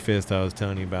hammer fist I was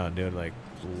telling you about, dude, like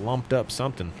lumped up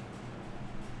something.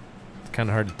 It's kind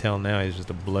of hard to tell now. He's just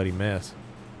a bloody mess.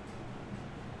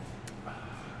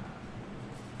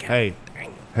 Hey,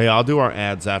 I'll do our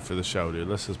ads after the show, dude.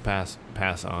 Let's just pass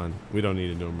on. We don't need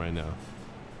to do them right now.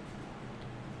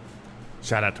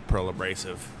 Shout out to Pearl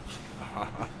Abrasive.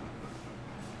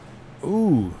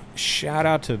 Ooh, shout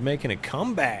out to making a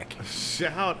comeback.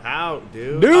 Shout out,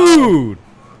 dude. Dude!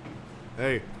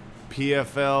 Hey,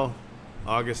 PFL,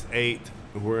 August 8th.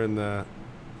 We're in the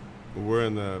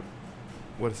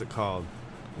what is it called?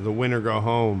 The winner go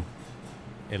home.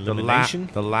 Elimination?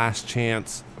 The last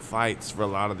chance fights for a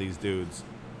lot of these dudes.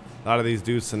 A lot of these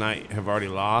dudes tonight have already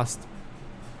lost,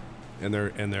 and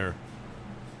they're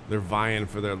vying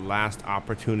for their last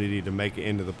opportunity to make it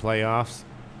into the playoffs.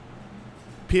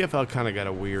 PFL kind of got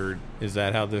a weird. Is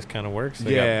that how this kind of works?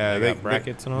 They They got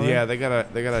brackets and all that? Yeah, they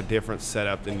got a different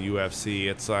setup than UFC.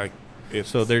 It's like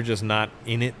So they're just not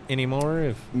in it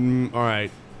anymore? All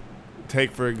right.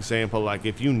 Take, for example, like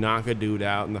if you knock a dude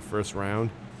out in the first round,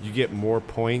 you get more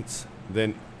points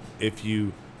than if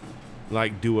you,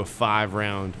 like, do a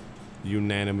 5-round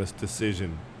unanimous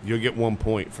decision. You'll get 1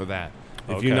 point for that.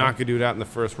 If you Okay. knock a dude out in the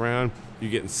first round,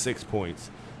 you're getting 6 points.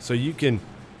 So you can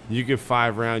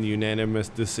 5-round unanimous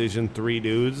decision 3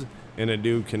 dudes, and a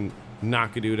dude can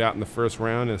knock a dude out in the first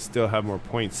round and still have more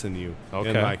points than you. Okay.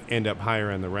 And, like, end up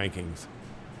higher in the rankings.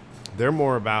 They're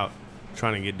more about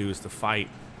trying to get dudes to fight.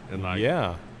 And like,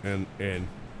 Yeah. and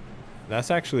That's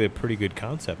actually a pretty good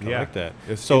concept. I Yeah, like that.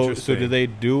 it's So interesting. do they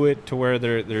do it to where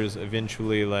there's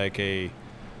eventually like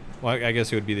well, I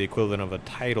guess it would be the equivalent of a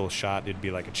title shot. It'd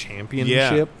be like a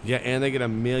championship. yeah, and they get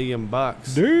 $1 million.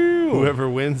 Damn. Whoever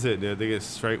wins it, dude, they get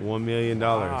straight $1 million.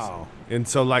 Wow. And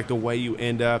so, like, the way you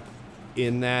end up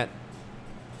in that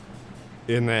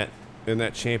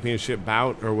championship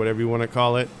bout or whatever you want to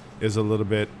call it is a little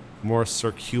bit more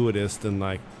circuitous than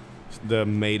like the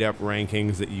made up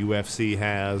rankings that UFC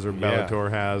has or Yeah. Bellator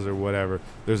has or whatever.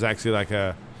 There's actually like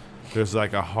a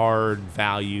hard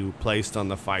value placed on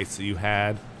the fights that you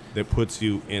had that puts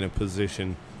you in a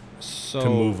position So to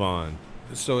move on.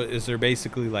 So is there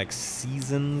basically like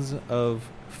seasons of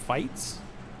fights?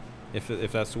 If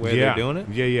that's the way they're doing it?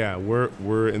 Yeah.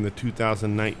 We're in the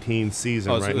 2019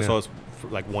 season right now. So it's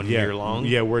like 1 Yeah, year long?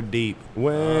 Yeah, we're deep.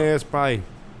 Well, it's probably.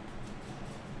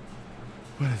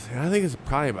 What is it? I think it's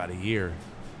probably about a year.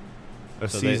 A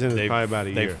So season they is probably about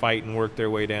a year. They fight and work their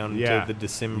way down Yeah. to the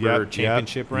December Yep,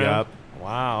 championship round? yep.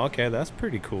 Wow, okay, that's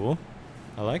pretty cool.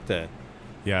 I like that.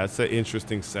 Yeah, it's an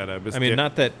interesting setup. It's I mean,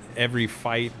 not that every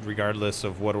fight, regardless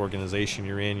of what organization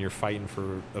you're in, you're fighting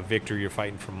for a victory, you're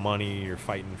fighting for money, you're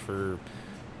fighting for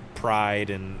pride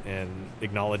and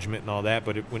acknowledgement and all that,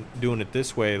 but when doing it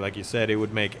this way, like you said, it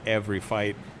would make every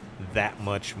fight that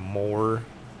much more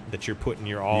that you're putting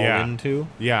your all Yeah. into.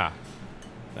 Yeah.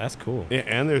 That's cool. Yeah,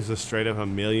 and there's a straight up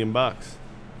 $1 million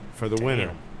for the winner.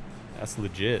 Damn. That's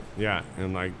legit. Yeah,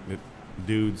 and like the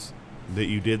dudes that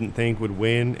you didn't think would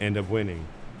win end up winning,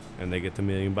 and they get the $1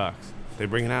 million. They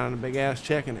bring it out on a big ass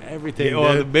check and everything.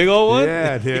 Oh, dude. the big old one?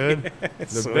 Yeah, dude. The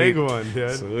Sweet. big one,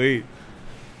 dude. Sweet.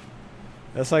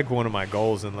 That's like one of my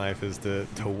goals in life is to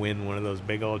win one of those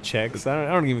big old checks.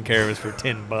 I don't even care if it's for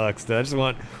 $10. Dude. I just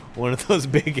want one of those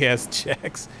big ass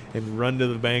checks and run to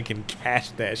the bank and cash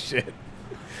that shit.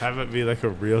 Have it be like a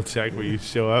real check where you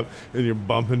show up and you're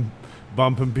bumping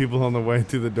people on the way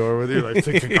to the door with you, like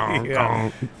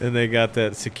Yeah. And they got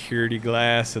that security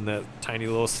glass and that tiny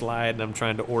little slide, and I'm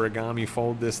trying to origami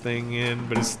fold this thing in,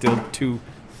 but it's still too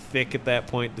thick at that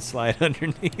point to slide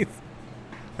underneath.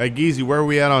 Hey, Geezy, where are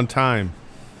we at on time?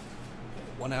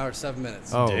 1 hour, 7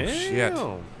 minutes. Oh, Damn. shit.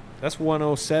 That's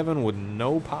 107 with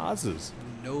no pauses.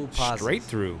 No pauses. Straight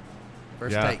through.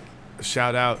 First Yeah. take.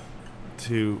 Shout out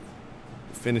to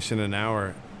finishing an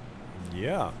hour.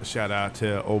 Yeah. Shout out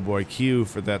to old boy Q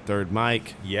for that third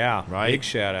mic. Yeah. Right? Big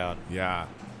shout out. Yeah,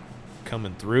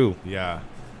 Coming through. yeah.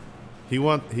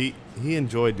 He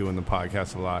enjoyed doing the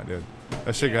podcast a lot, dude.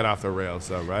 That shit got off the rails,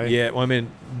 though, right? Yeah, well, I mean,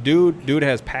 dude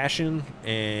has passion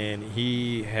and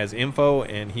he has info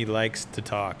and he likes to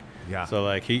talk. Yeah. So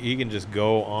like he can just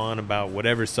go on about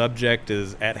whatever subject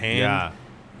is at hand Yeah.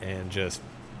 and just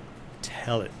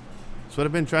tell it. That's what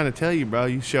I've been trying to tell you, bro.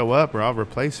 You show up or I'll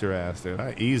replace your ass,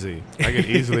 dude. Easy. I could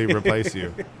easily replace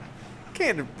you.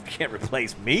 Can't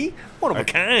replace me. One of a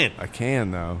kind. I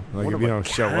can, though. Like, One if of you a don't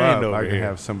show kind up, over I can here.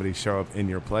 have somebody show up in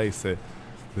your place that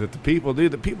the people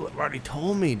have already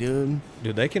told me, dude.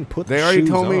 Dude, they can put They the already shoes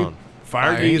told me. on.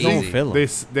 Fire Fire Geezy. Geezy. Fill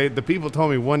 'em. The people told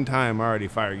me one time already,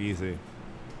 Fire Geezy.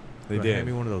 They Bro, did. Hand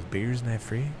me one of those beers in that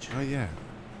fridge. Oh, yeah.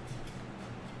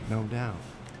 No doubt.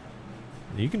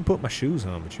 You can put my shoes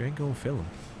on, but you ain't gonna fill them.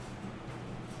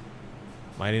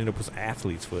 Might end up with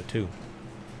athlete's foot too.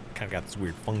 Kind of got this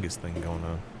weird fungus thing going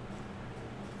on.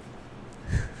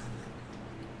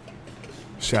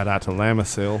 Shout out to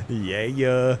Lamisil.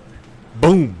 Yeah.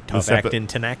 Boom. Tough This epi- acting,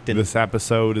 tenactin. This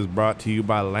episode is brought to you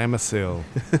by Lamisil,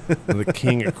 the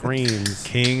king of creams.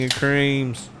 King of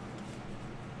creams.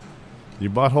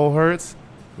 Your butthole hurts?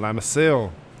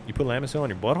 Lamisil. You put Lamisil on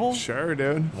your butthole? Sure,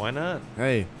 dude. Why not?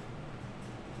 Hey,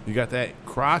 you got that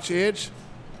crotch itch?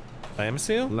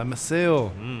 Lamisil?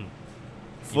 Lamisil. Mm.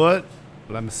 Foot?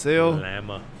 Lamisil.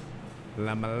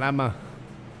 Lama. Lama.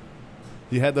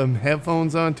 You had them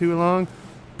headphones on too long?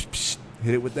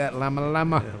 Hit it with that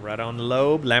lama. Right on the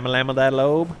lobe. Lama that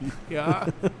lobe. Yeah.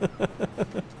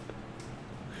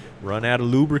 Run out of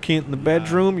lubricant in the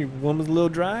bedroom. Your woman's a little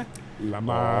dry.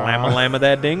 Lama. Lama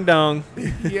that ding dong.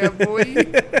 Yeah, boy.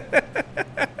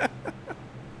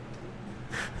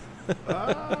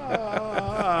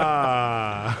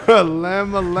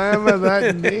 Llama,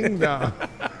 that ding dong.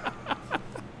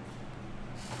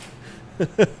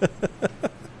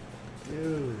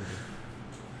 Dude.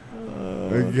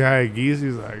 The guy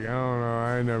Geezy's like, I don't know,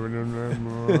 I ain't never done that.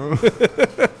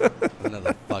 I don't know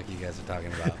the fuck you guys are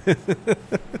talking about.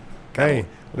 Hey,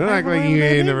 don't act like you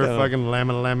ain't never fucking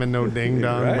llama no ding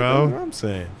dong, Right? bro. That's what I'm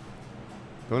saying.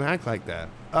 Don't act like that.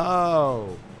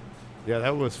 Oh. Yeah,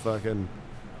 that was fucking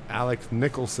Alex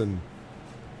Nicholson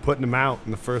putting him out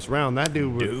in the first round. That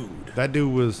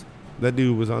dude was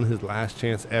on his last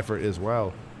chance effort as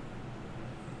well.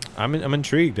 I'm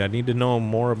intrigued. I need to know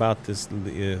more about this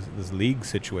league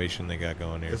situation they got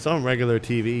going here. It's on regular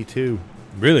TV too.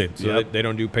 Really? So Yep. they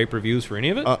don't do pay-per-views for any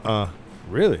of it?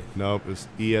 Really? Nope. It's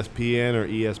ESPN or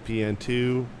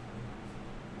ESPN2.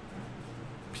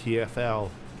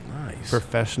 PFL. Nice.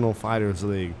 Professional Fighters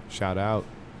League. Shout out.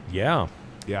 Yeah.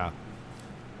 Yeah.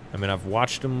 I mean, I've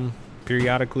watched them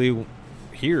periodically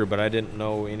here, but I didn't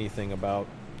know anything about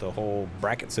the whole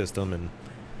bracket system and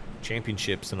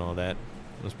championships and all that.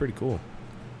 It was pretty cool.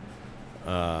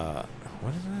 What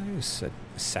is that?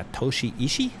 Satoshi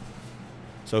Ishii?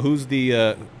 So who's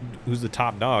the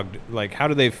top dog? Like, how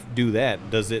do they do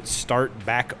that? Does it start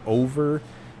back over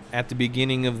at the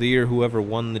beginning of the year? Whoever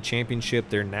won the championship,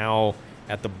 they're now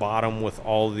at the bottom with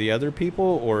all the other people,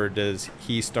 or does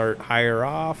he start higher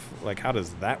off? Like, how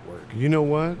does that work? You know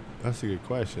what? That's a good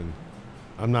question.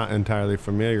 I'm not entirely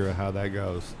familiar with how that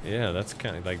goes. Yeah, that's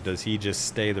kind of like, does he just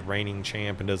stay the reigning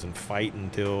champ and doesn't fight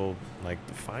until like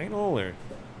the final, or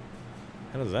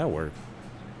how does that work?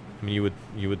 I mean,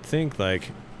 you would think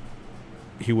like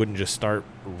he wouldn't just start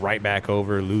right back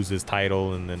over, lose his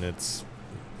title, and then it's,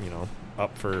 you know,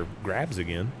 up for grabs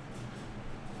again.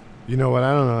 You know what?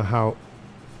 I don't know how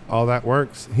all that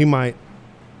works. He might.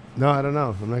 No, I don't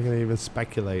know. I'm not going to even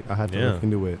speculate. I have to look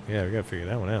into it. Yeah, we got to figure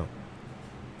that one out.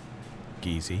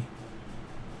 Geezy.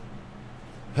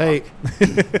 Hey,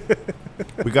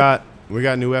 we got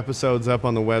new episodes up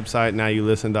on the website,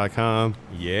 nowyouListen.com.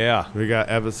 Yeah. We got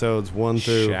episodes 1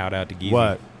 through Shout out to Geezy.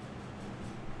 what?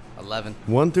 11.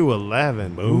 1 through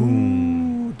 11.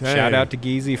 Boom. Ooh, dang. Shout out to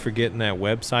Geezy for getting that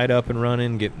website up and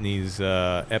running, getting these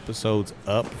episodes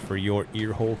up for your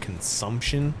earhole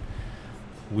consumption.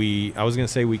 I was gonna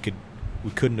say we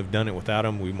couldn't have done it without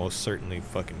him. We most certainly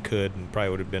fucking could, and probably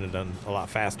would have been done a lot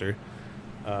faster.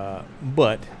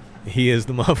 But he is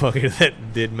the motherfucker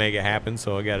that did make it happen,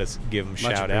 so I gotta give him a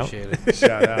Much shout out. appreciated.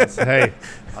 Shout outs. Hey,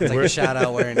 I'll take a shout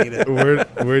out where I need it.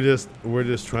 we're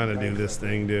just trying to do this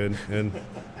thing, dude, and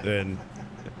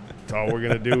all we're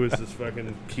gonna do is just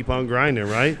fucking keep on grinding,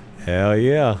 right? Hell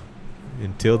yeah!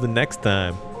 Until the next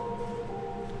time.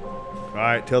 All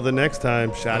right, till the next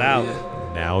time. Shout out.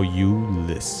 Now you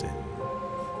listen.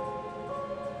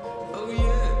 Oh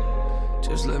yeah,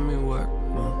 just let me work,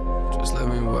 just let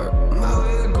me work. I'm out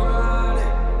here grinding,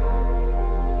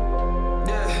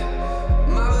 yeah,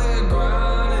 I'm out here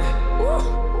grinding. Woo.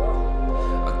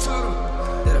 I told him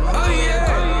that I'm out here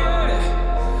grinding.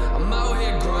 I'm out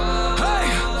here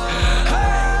grinding.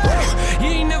 Hey,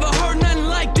 you ain't never heard nothing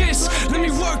like this. Let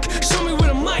me work, show me where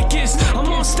the mic is.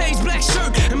 I'm on stage, black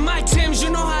shirt and my Timbs. You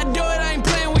know how I do it. I ain't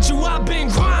playing with you. I've been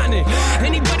grinding.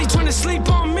 Anybody trying to sleep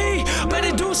on me,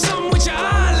 better do something with your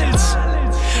eyelids.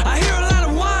 I hear a lot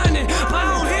of whining, but I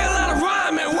don't hear a lot of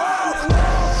rhyming. Whoa.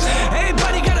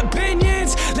 Everybody got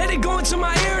opinions, let it go into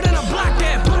my ear, then I block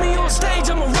that. Put me on stage,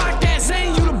 I'ma rock that.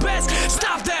 Saying you the best,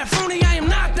 stop that. Phony, I am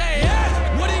not that.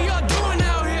 Yeah. What are y'all doing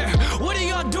out here? What are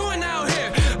y'all doing out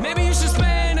here? Maybe you should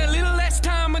spend a little less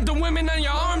time with the women on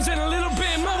your arms and a little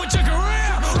bit more with your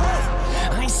career.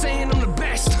 I ain't saying I'm the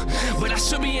best, but I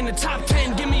should be in the top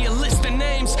 10. Give me a list of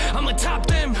names, I'ma top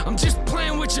them. I'm just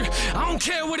playing with you, I don't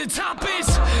care what the top is.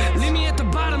 Leave me at the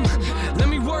bottom, let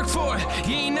me work for it.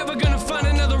 You ain't never gonna find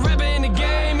another rapper in the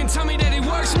game and tell me that he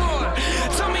works more.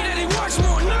 Tell me that he works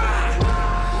more,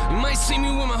 nah. You might see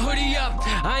me with my hoodie up,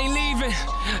 I ain't leaving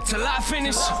till I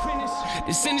finish.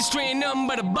 This industry ain't nothing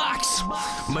but a box,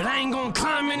 but I ain't gonna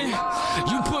climb in it.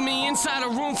 You put me inside a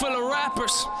room full of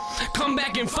rappers, come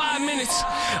back in 5 minutes.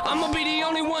 I'ma be the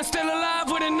only one still alive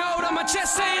with a note on my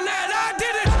chest saying that I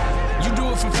did it. You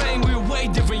do it for fame, we were way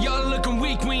different. Y'all looking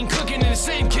weak, we ain't cooking in the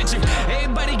same kitchen.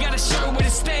 Everybody got a shirt with a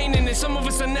stain in it. Some of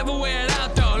us will never wear it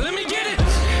out though. Let me get it.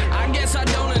 I guess I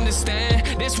don't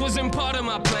understand. This wasn't part of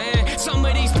my plan. Some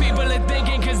of these people are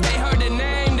thinking cause they heard the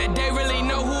name that they really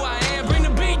know who I am. Bring the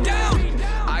beat down.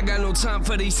 I got no time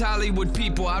for these Hollywood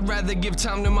people. I'd rather give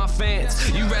time to my fans.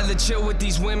 You rather chill with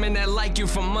these women that like you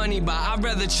for money, but I'd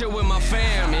rather chill with my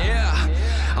fam, yeah.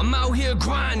 I'm out here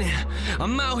grinding.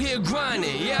 I'm out here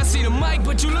grinding. Yeah, I see the mic,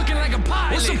 but you looking like a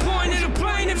pilot. What's the point of the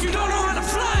plane if you don't know how to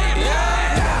fly it?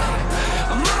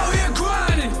 Yeah, I'm out here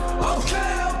grinding.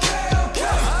 Okay.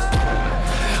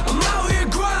 I'm out here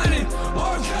grinding.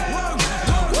 Okay.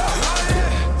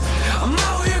 I'm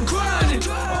out here grinding.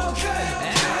 Okay.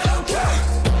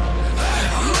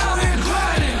 I'm out here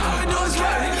grinding. All I do is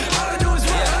right. All I do is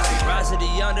right. Rise of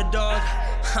the underdog.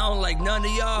 I don't like none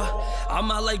of y'all. I'm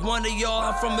not like one of y'all.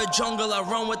 I'm from the jungle. I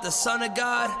run with the son of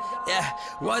God. Yeah,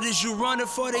 what is you running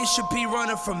for? They should be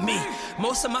running from me.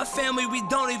 Most of my family, we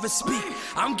don't even speak.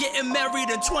 I'm getting married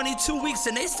in 22 weeks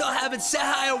and they still haven't said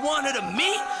how I wanted to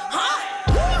meet. Huh?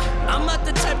 I'm not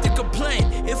the type to complain.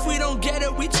 If we don't get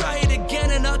it, we try it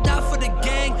again and I'll die for the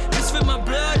gang. Misfit my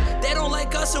blood. They don't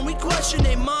like us and we question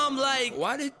their mom like,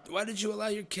 why did you allow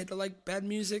your kid to like bad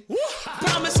music?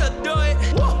 Promise I'll do it.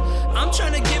 I'm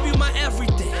trying to give you my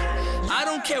everything. I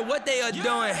don't care what they are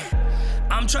doing.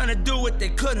 I'm trying to do what they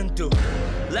couldn't do.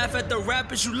 Laugh at the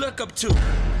rappers you look up to.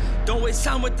 Don't waste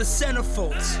time with the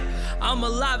centerfolds. I'm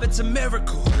alive, it's a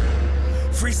miracle.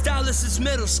 Freestylers is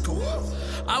middle school.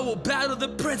 I will battle the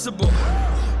principal.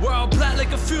 Where I'll plat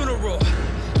like a funeral.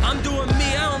 I'm doing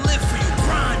me, I don't live for you.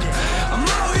 Grinding. I'm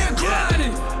out here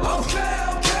grinding. Okay.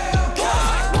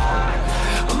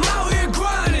 I'm out here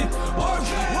grinding.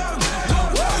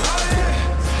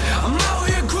 I'm out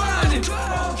here grinding.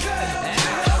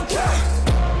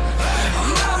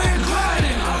 I'm out here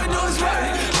grinding. All I do is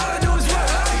right. All I do is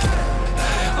right.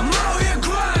 I'm out here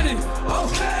grinding. I'm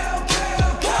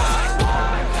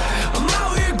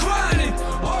out here grinding.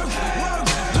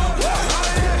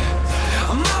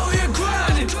 I'm out here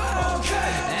grinding.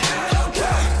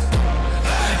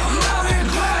 I'm out here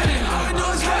grinding. All I do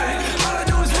is right. All I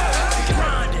do is right.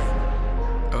 Grinding.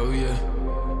 Oh yeah.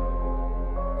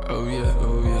 Oh yeah.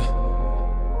 Oh yeah.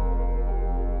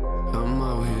 I'm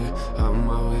out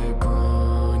here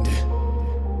grinding.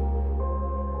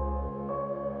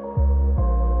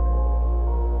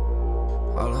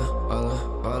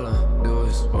 All I do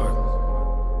is work.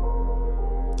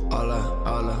 All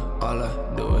I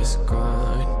do is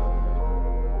grind.